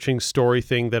overarching story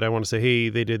thing that I want to say, hey,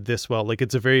 they did this well. Like,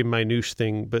 it's a very minutia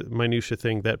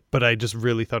thing, but I just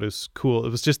really thought it was cool. It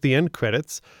was just the end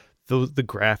credits, the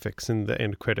graphics in the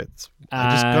end credits.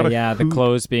 I just got a the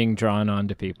clothes being drawn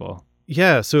onto people.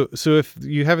 Yeah, so if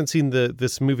you haven't seen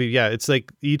this movie, it's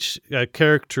like each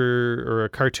character or a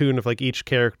cartoon of like each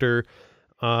character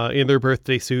in their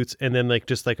birthday suits, and then like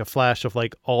just like a flash of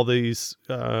like all these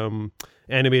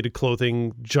animated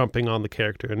clothing jumping on the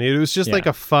character, and it was just like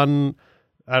a fun.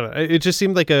 I don't know. It just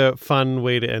seemed like a fun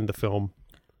way to end the film.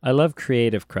 I love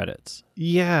creative credits.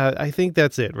 Yeah, I think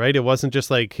that's it, right? It wasn't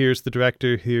just like here's the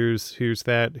director, here's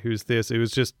that, here's this. It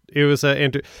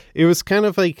was kind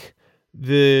of like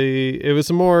it was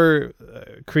a more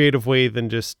creative way than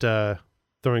just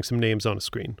throwing some names on a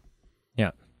screen.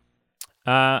 Yeah.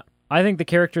 I think the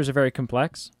characters are very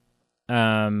complex.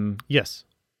 Yes.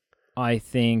 I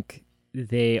think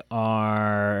they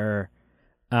are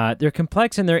they're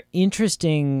complex, and they're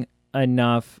interesting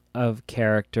enough of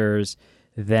characters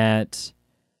that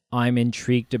I'm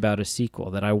intrigued about a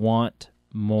sequel, that I want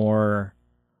more.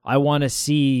 I want to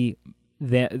see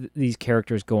these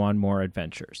characters go on more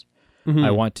adventures. Mm-hmm.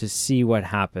 I want to see what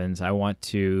happens. I want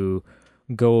to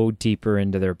go deeper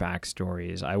into their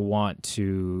backstories. I want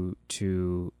to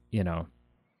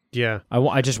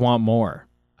I just want more.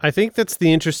 I think that's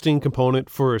the interesting component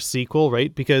for a sequel,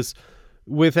 right? Because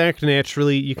with Act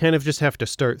Naturally, you kind of just have to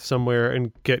start somewhere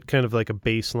and get kind of like a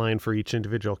baseline for each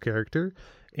individual character.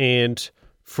 And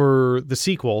for the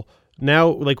sequel, now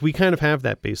like we kind of have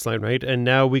that baseline, right? And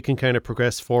now we can kind of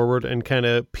progress forward and kind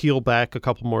of peel back a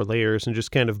couple more layers and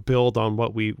just kind of build on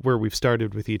where we've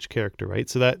started with each character, right?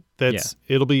 So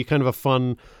it'll be kind of a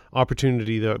fun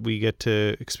opportunity that we get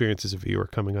to experience as a viewer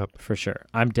coming up. For sure.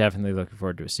 I'm definitely looking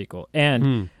forward to a sequel.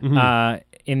 And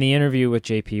in the interview with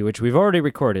JP, which we've already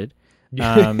recorded,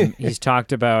 he's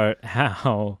talked about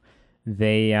how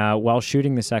they, while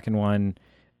shooting the second one,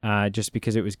 just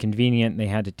because it was convenient and they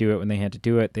had to do it when they had to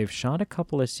do it, they've shot a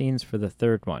couple of scenes for the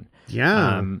third one.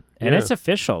 And it's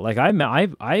official. Like I'm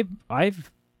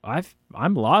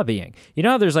lobbying. You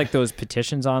know how there's like those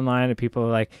petitions online and people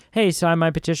are like, hey, sign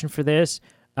my petition for this.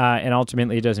 And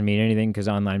ultimately it doesn't mean anything because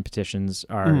online petitions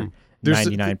are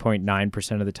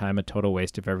 99.9% of the time a total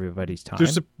waste of everybody's time.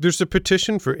 There's a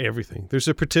petition for everything. There's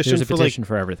a petition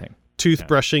for everything.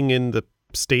 Toothbrushing in the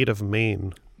state of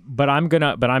Maine. But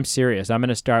I'm serious. I'm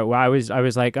gonna start. Well, I was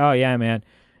like, oh yeah, man,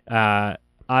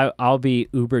 I'll be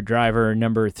Uber driver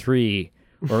number 3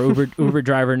 or Uber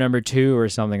driver number 2 or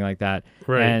something like that.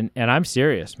 Right. And I'm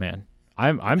serious, man.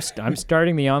 I'm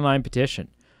starting the online petition.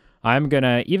 I'm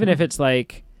gonna, even if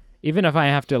I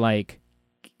have to like,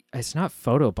 it's not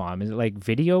photobomb. Is it like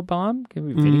video bomb? Can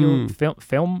we video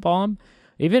film bomb?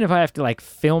 Even if I have to like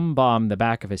film bomb the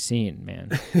back of a scene,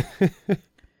 man.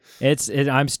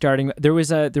 I'm starting. There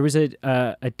was a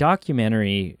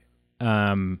documentary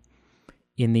in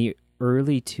the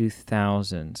early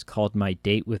 2000s called My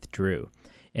Date with Drew,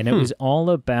 and it was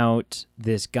all about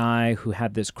this guy who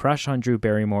had this crush on Drew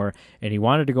Barrymore, and he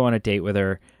wanted to go on a date with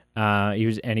her. He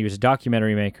was a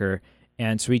documentary maker,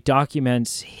 and so he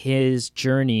documents his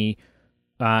journey,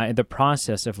 the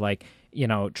process of like,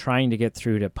 trying to get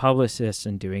through to publicists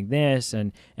and doing this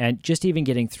and just even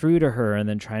getting through to her and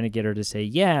then trying to get her to say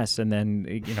yes. And then,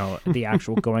 the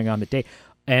actual going on the date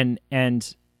and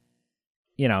it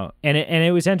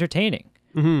was entertaining.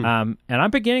 Mm-hmm. And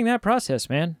I'm beginning that process,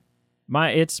 man.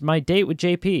 It's my date with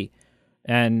JP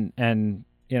and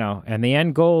the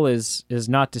end goal is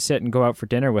not to sit and go out for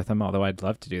dinner with him, although I'd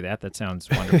love to do that. That sounds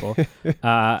wonderful.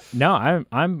 No,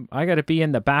 I got to be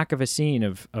in the back of a scene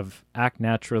of Act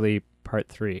Naturally Part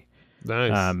 3.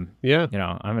 Nice. Yeah.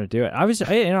 I'm going to do it. I was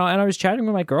chatting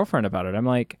with my girlfriend about it. I'm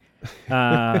like,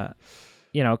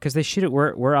 because they shoot it.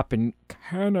 We're up in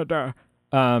Canada,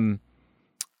 and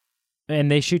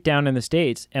they shoot down in the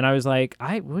States. And I was like,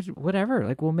 whatever.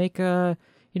 Like, we'll make a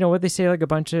what they say, like a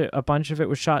bunch of it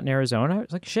was shot in Arizona. I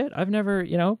was like, shit, I've never,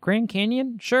 Grand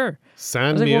Canyon, sure. San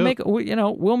I was like,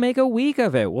 Diego. we'll make a week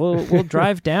of it. We'll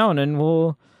drive down and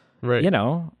we'll, Right.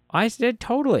 I said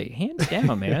totally, hands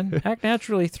down, man. Act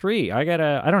Naturally 3. I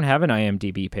don't have an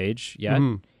IMDb page yet.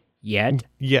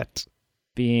 Yet.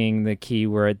 Being the key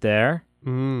word there.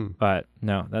 Mm. But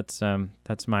no, that's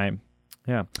my,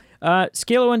 yeah.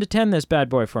 Scale of 1 to 10, this bad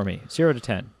boy for me. 0 to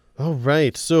 10. All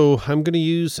right. So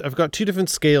I've got two different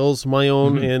scales, my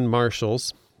own and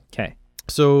Marshall's. Okay.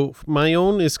 So my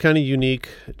own is kind of unique,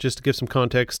 just to give some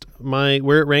context.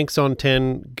 Where it ranks on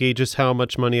 10 gauges how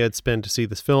much money I'd spend to see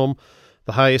this film.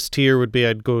 The highest tier would be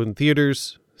I'd go in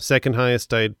theaters. Second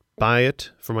highest, I'd buy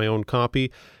it for my own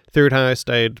copy. Third highest,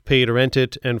 I'd pay to rent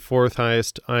it. And fourth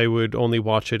highest, I would only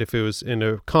watch it if it was in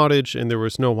a cottage and there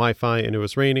was no Wi-Fi and it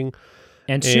was raining.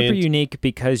 And super unique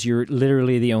because you're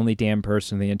literally the only damn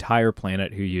person on the entire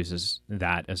planet who uses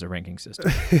that as a ranking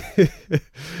system.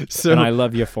 And I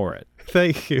love you for it.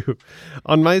 Thank you.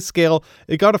 On my scale,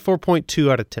 it got a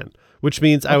 4.2 out of 10, which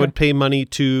means I would pay money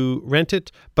to rent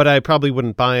it, but I probably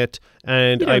wouldn't buy it.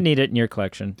 And you don't need it in your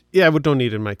collection. Yeah, I don't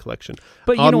need it in my collection.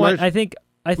 But you know what?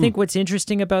 I think what's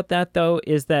interesting about that, though,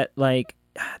 is that, like,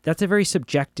 that's a very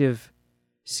subjective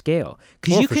scale.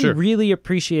 Because you can really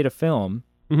appreciate a film,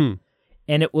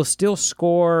 and it will still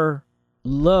score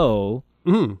low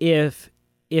if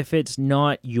it's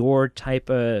not your type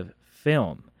of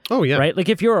film. Oh, yeah. Right? Like,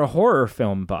 if you're a horror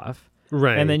film buff,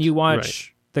 right, and then you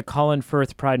watch the Colin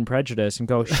Firth Pride and Prejudice and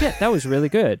go, shit, that was really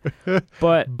good.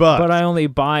 But I only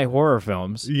buy horror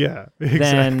films. Yeah, exactly.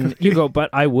 Then you go, but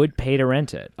I would pay to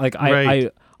rent it. Like,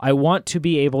 I want to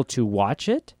be able to watch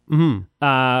it, but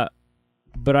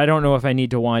I don't know if I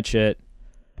need to watch it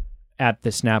at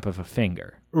the snap of a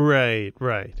finger. Right.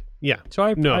 Yeah. So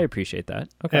I appreciate that.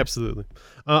 Okay. Absolutely.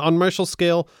 On Marshall's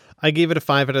scale, I gave it a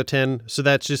 5 out of 10. So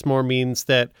that just more means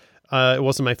that it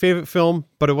wasn't my favorite film,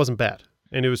 but it wasn't bad.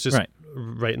 And it was just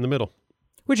right in the middle.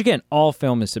 Which, again, all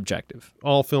film is subjective.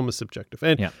 All film is subjective.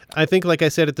 And I think, like I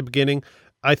said at the beginning,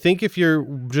 I think if you're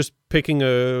just picking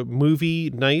a movie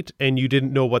night and you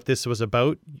didn't know what this was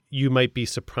about, you might be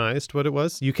surprised what it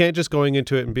was. You can't just going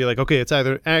into it and be like, okay, it's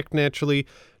either Act Naturally,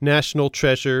 National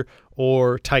Treasure,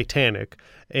 or Titanic.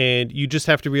 And you just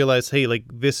have to realize, hey, like,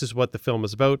 this is what the film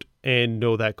is about, and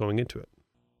know that going into it.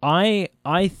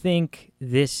 I think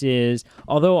this is,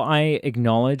 although I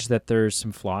acknowledge that there's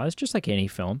some flaws, just like any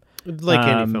film. Like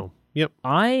any film. Yep.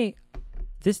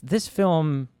 This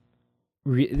film,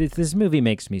 this movie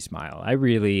makes me smile. I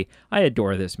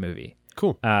adore this movie.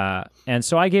 Cool. And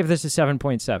so I gave this a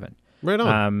 7.7. Right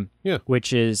on.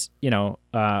 Which is,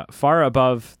 far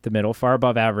above the middle, far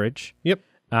above average. Yep.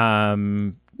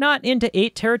 Not into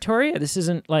 8 territory. This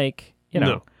isn't like,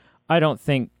 No. I don't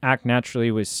think Act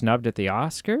Naturally was snubbed at the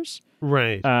Oscars.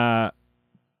 Right.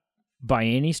 By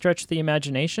any stretch of the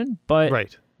imagination, but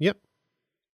right. Yep.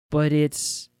 But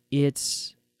it's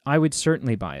I would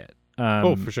certainly buy it.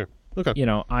 For sure. Okay.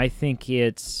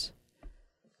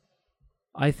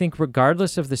 I think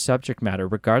regardless of the subject matter,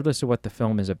 regardless of what the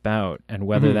film is about and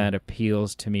whether that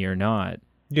appeals to me or not,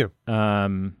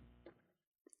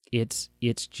 it's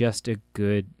just a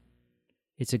good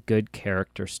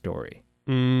character story.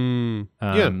 For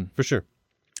sure.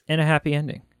 And a happy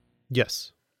ending.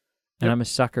 Yes. And I'm a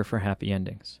sucker for happy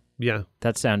endings. Yeah.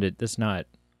 That's not,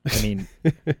 I mean,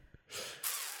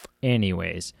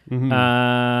 anyways.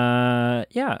 Yeah.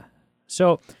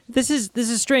 So this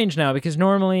is strange now because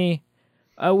normally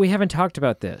we haven't talked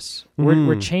about this.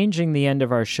 We're changing the end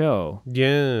of our show.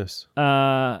 Yes.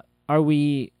 Are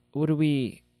we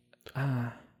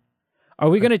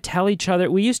going to tell each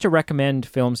other? We used to recommend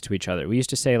films to each other. We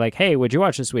used to say, like, hey, what'd you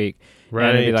watch this week? Right.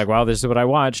 And it'd be like, well, this is what I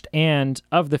watched. And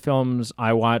of the films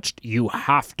I watched, you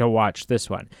have to watch this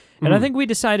one. And I think we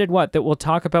decided, that we'll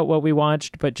talk about what we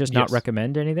watched, but just not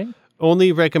recommend anything?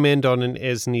 Only recommend on an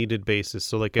as-needed basis.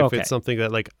 So, like, if it's something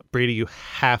that, like, Brady, you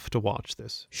have to watch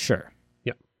this. Sure.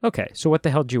 Yeah. Okay, so what the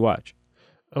hell did you watch?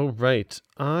 Oh, right.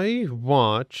 I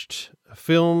watched a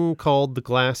film called The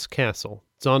Glass Castle.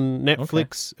 It's on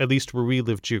Netflix, at least where we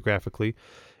live geographically.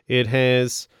 It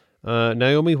has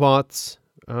Naomi Watts,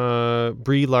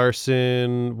 Brie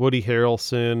Larson, Woody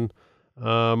Harrelson,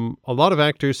 a lot of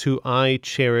actors who I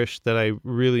cherish that I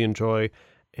really enjoy.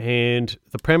 And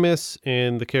the premise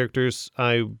and the characters,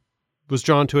 I was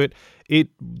drawn to it.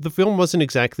 The film wasn't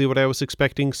exactly what I was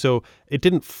expecting, so it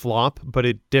didn't flop, but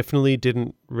it definitely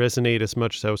didn't resonate as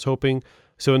much as I was hoping.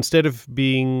 So instead of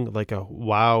being like a,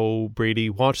 wow, Brady,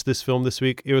 watch this film this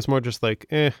week, it was more just like,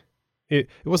 it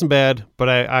wasn't bad, but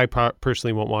I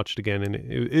personally won't watch it again. And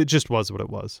it just was what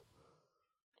it was.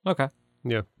 Okay.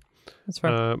 Yeah. That's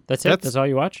fair. That's it. That's all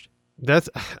you watched.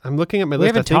 I'm looking at my We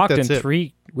list. haven't I think talked that's in it.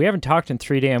 three. We haven't talked in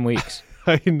 3 damn weeks.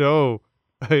 I know.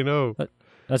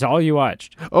 That's all you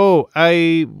watched. Oh,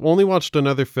 I only watched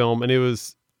another film, and it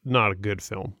was not a good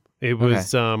film. It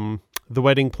was The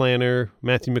Wedding Planner,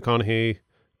 Matthew McConaughey,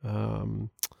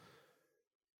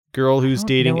 girl who's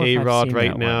dating A-Rod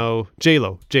right now,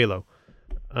 J-Lo.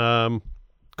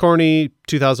 Corny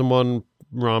 2001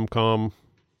 rom-com.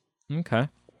 Okay.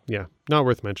 Yeah, not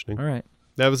worth mentioning. All right.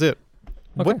 That was it.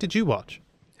 Okay. What did you watch?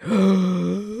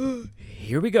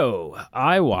 Here we go.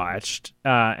 I watched,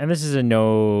 and this is in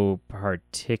no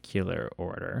particular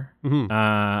order. Mm-hmm.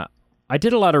 I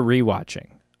did a lot of rewatching.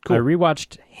 Cool. I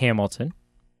rewatched Hamilton.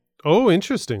 Oh,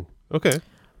 interesting. Okay.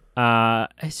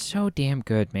 It's so damn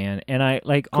good, man. And I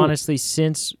honestly,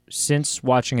 since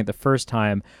watching it the first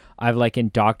time, I've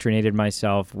indoctrinated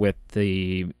myself with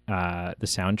the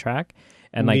soundtrack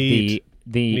and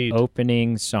the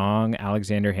opening song,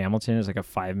 Alexander Hamilton, is a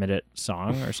 5-minute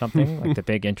song or something, the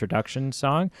big introduction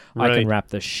song. Right. I can rap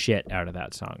the shit out of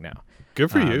that song now.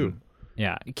 Good for you.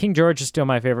 Yeah. King George is still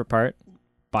my favorite part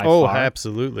by far. Oh,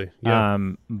 absolutely. Yeah.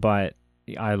 But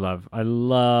I love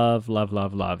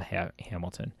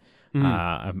Hamilton.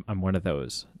 I'm one of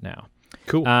those now.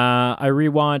 Cool. I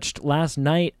rewatched last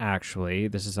night, actually.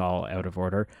 This is all out of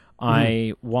order.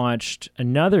 I watched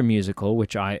another musical,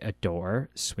 which I adore,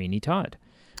 Sweeney Todd.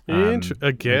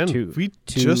 Again, we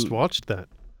just watched that.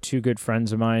 2 good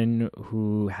friends of mine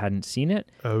who hadn't seen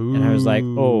it. Oh. And I was like,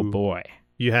 oh, boy.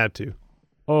 You had to.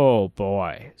 Oh,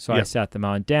 boy. So I sat them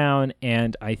on down,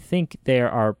 and I think they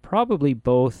are probably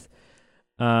both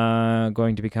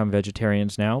going to become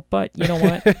vegetarians now. But you know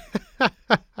what?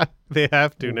 They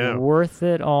have to now. Worth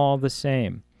it all the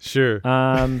same. Sure.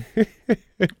 I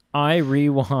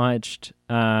rewatched.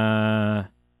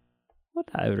 What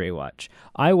did I rewatch?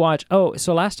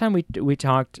 So last time we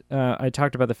talked, I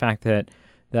talked about the fact that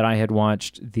I had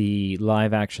watched the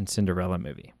live action Cinderella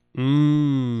movie.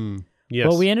 Yes.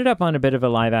 Well, we ended up on a bit of a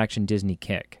live action Disney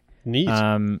kick. Neat.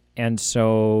 And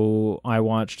so I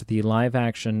watched the live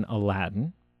action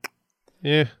Aladdin.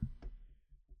 Yeah.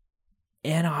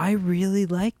 And I really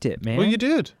liked it, man. Well, you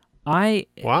did. I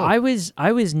was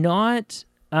not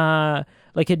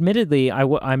admittedly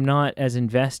I'm not as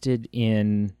invested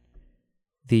in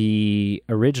the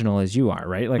original as you are,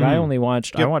 right? I only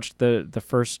watched I watched the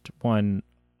first one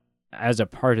as a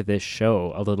part of this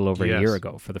show a little over a year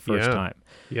ago for the first time.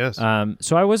 Yes.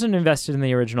 So I wasn't invested in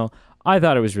the original. I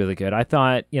thought it was really good. I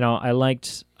thought, I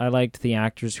liked the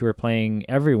actors who were playing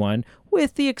everyone,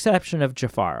 with the exception of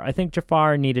Jafar. I think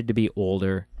Jafar needed to be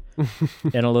older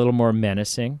and a little more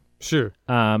menacing. Sure.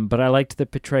 But I liked the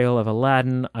portrayal of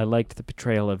Aladdin. I liked the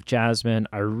portrayal of Jasmine.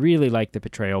 I really liked the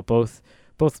portrayal. Both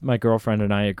my girlfriend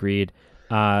and I agreed.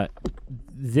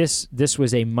 This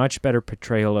was a much better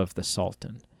portrayal of the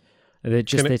Sultan.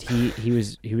 He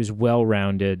was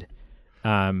well-rounded.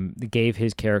 Gave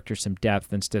his character some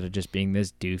depth instead of just being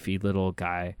this doofy little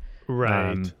guy.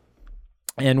 Right.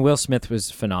 And Will Smith was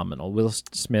phenomenal. Will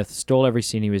Smith stole every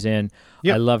scene he was in.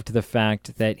 Yep. I loved the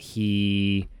fact that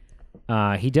he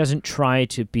doesn't try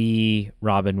to be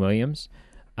Robin Williams.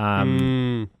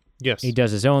 Yes. He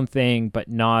does his own thing, but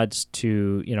nods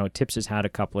to, tips his hat a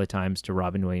couple of times to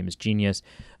Robin Williams' genius.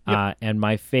 Yep. And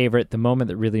my favorite, the moment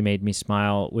that really made me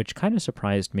smile, which kind of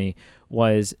surprised me,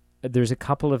 was there's a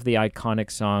couple of the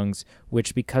iconic songs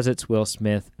which, because it's Will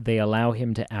Smith, they allow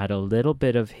him to add a little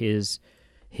bit of his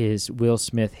Will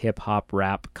Smith hip hop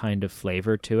rap kind of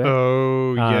flavor to it.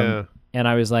 Oh, yeah. And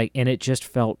I was like, and it just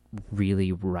felt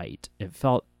really right. It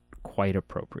felt quite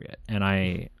appropriate, and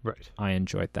I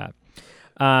enjoyed that.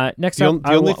 Next up,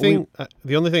 the only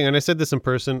thing, and I said this in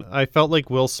person, I felt like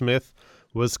Will Smith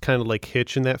was kind of like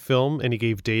Hitch in that film, and he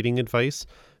gave dating advice.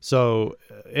 So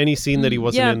any scene that he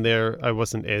wasn't in there, I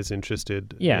wasn't as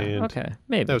interested. Yeah, okay,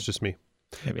 maybe. That was just me.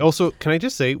 Maybe. Also, can I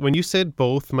just say, when you said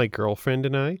both my girlfriend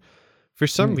and I, for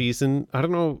some reason, I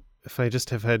don't know if I just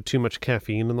have had too much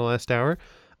caffeine in the last hour,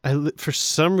 for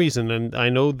some reason, and I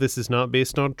know this is not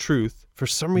based on truth, for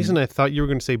some reason I thought you were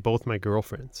going to say both my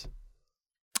girlfriends.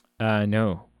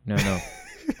 No.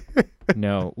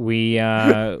 No, we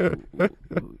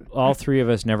all 3 of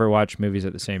us never watch movies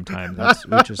at the same time.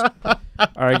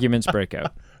 Arguments break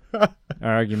out.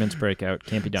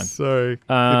 Can't be done. Sorry.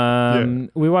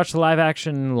 We watched the live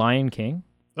action Lion King.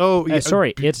 Oh, yeah.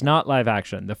 Sorry, it's not live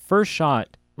action. The first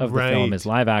shot of the film is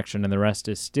live action, and the rest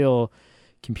is still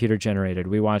computer generated.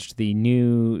 We watched the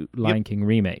new Lion King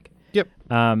remake. Yep.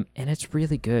 And it's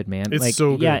really good, man. It's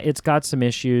so good. Yeah, it's got some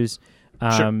issues.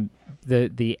 Sure.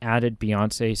 The added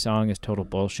Beyonce song is total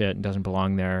bullshit and doesn't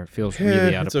belong there. Feels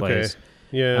really out of place.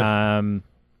 Okay. Yeah.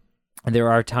 There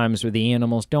are times where the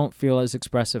animals don't feel as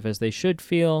expressive as they should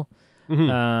feel.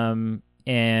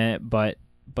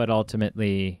 But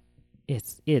ultimately,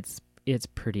 it's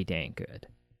pretty dang good.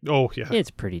 Oh yeah,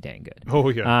 it's pretty dang good. Oh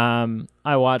yeah.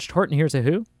 I watched Horton Hears a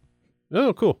Who.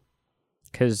 Oh cool.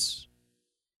 Because,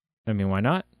 I mean, why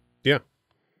not? Yeah.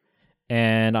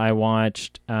 And I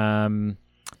watched Wonder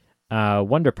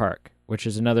Park, which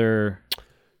is another.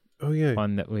 Oh yeah.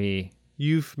 One that we.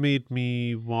 You've made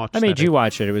me watch. I made you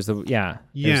watch it. It was the It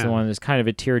was the one that's kind of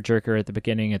a tearjerker at the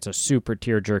beginning. It's a super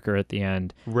tearjerker at the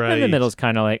end. Right. And the middle's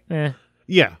kind of like, eh.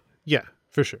 Yeah,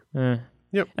 for sure.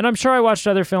 Yep. And I'm sure I watched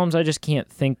other films. I just can't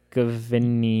think of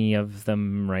any of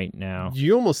them right now.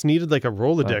 You almost needed like a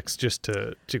Rolodex just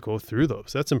to go through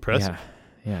those. That's impressive.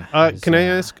 Yeah. Can I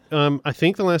ask? I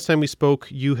think the last time we spoke,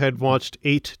 you had watched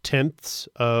 8/10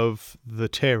 of The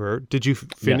Terror. Did you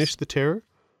finish The Terror?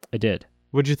 I did.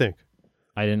 What'd you think?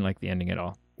 I didn't like the ending at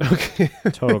all. Okay.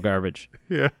 Total garbage.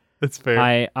 Yeah, that's fair.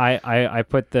 I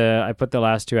put the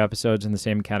last 2 episodes in the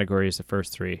same category as the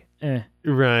first 3.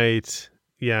 Right.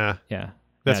 Yeah. Yeah.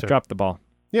 That's fair. Dropped the ball.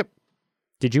 Yep.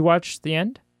 Did you watch the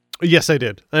end? Yes, I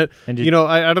did. I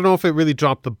don't know if it really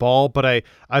dropped the ball, but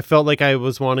I felt like I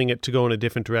was wanting it to go in a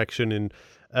different direction, and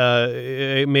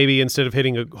maybe instead of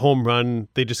hitting a home run,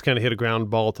 they just kind of hit a ground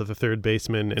ball to the third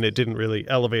baseman, and it didn't really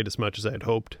elevate as much as I had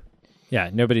hoped. Yeah,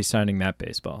 nobody's signing that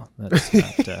baseball. That's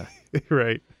not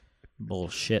right.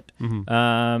 Bullshit.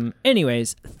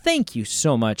 Anyways, thank you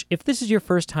so much. If this is your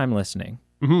first time listening,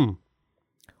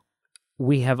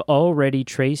 we have already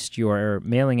traced your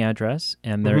mailing address,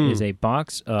 and there is a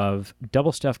box of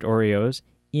double stuffed Oreos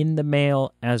in the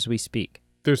mail as we speak.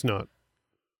 There's not.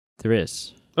 There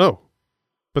is. Oh,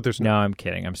 but there's no. not. I'm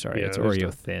kidding. I'm sorry. It's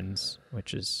Oreo Thins,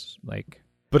 which is like.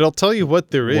 But I'll tell you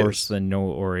what there is. Worse than no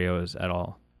Oreos at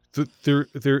all.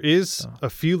 There is a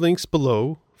few links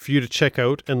below for you to check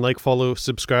out and follow,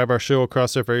 subscribe our show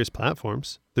across our various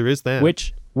platforms. There is that.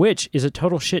 Which is a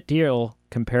total shit deal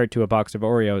compared to a box of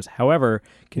Oreos. However,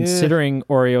 considering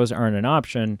Oreos aren't an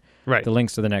option, the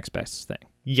links are the next best thing.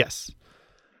 Yes.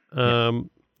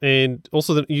 And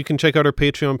also you can check out our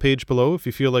Patreon page below if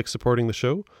you feel like supporting the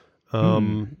show.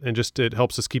 And just it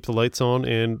helps us keep the lights on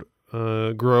and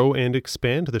grow and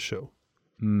expand the show.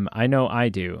 I know I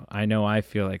do. I know I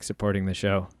feel like supporting the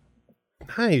show.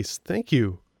 Nice. Thank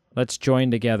you. Let's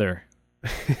join together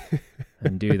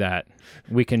and do that.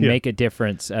 We can make a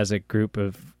difference as a group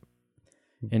of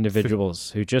individuals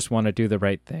who just want to do the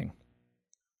right thing.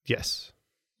 Yes.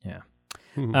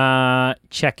 Yeah.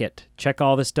 Check it. Check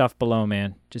all the stuff below,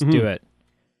 man. Just do it.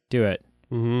 Do it.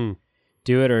 Do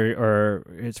it or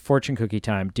it's fortune cookie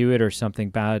time. Do it or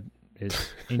something bad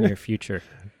is in your future.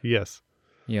 Yes.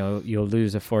 You'll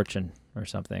lose a fortune or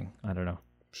something. I don't know.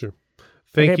 Sure.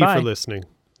 Thank you for listening.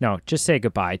 No, just say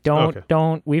goodbye.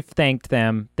 Don't. We've thanked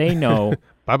them. They know.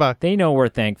 Bye-bye. They know we're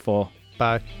thankful.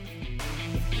 Bye.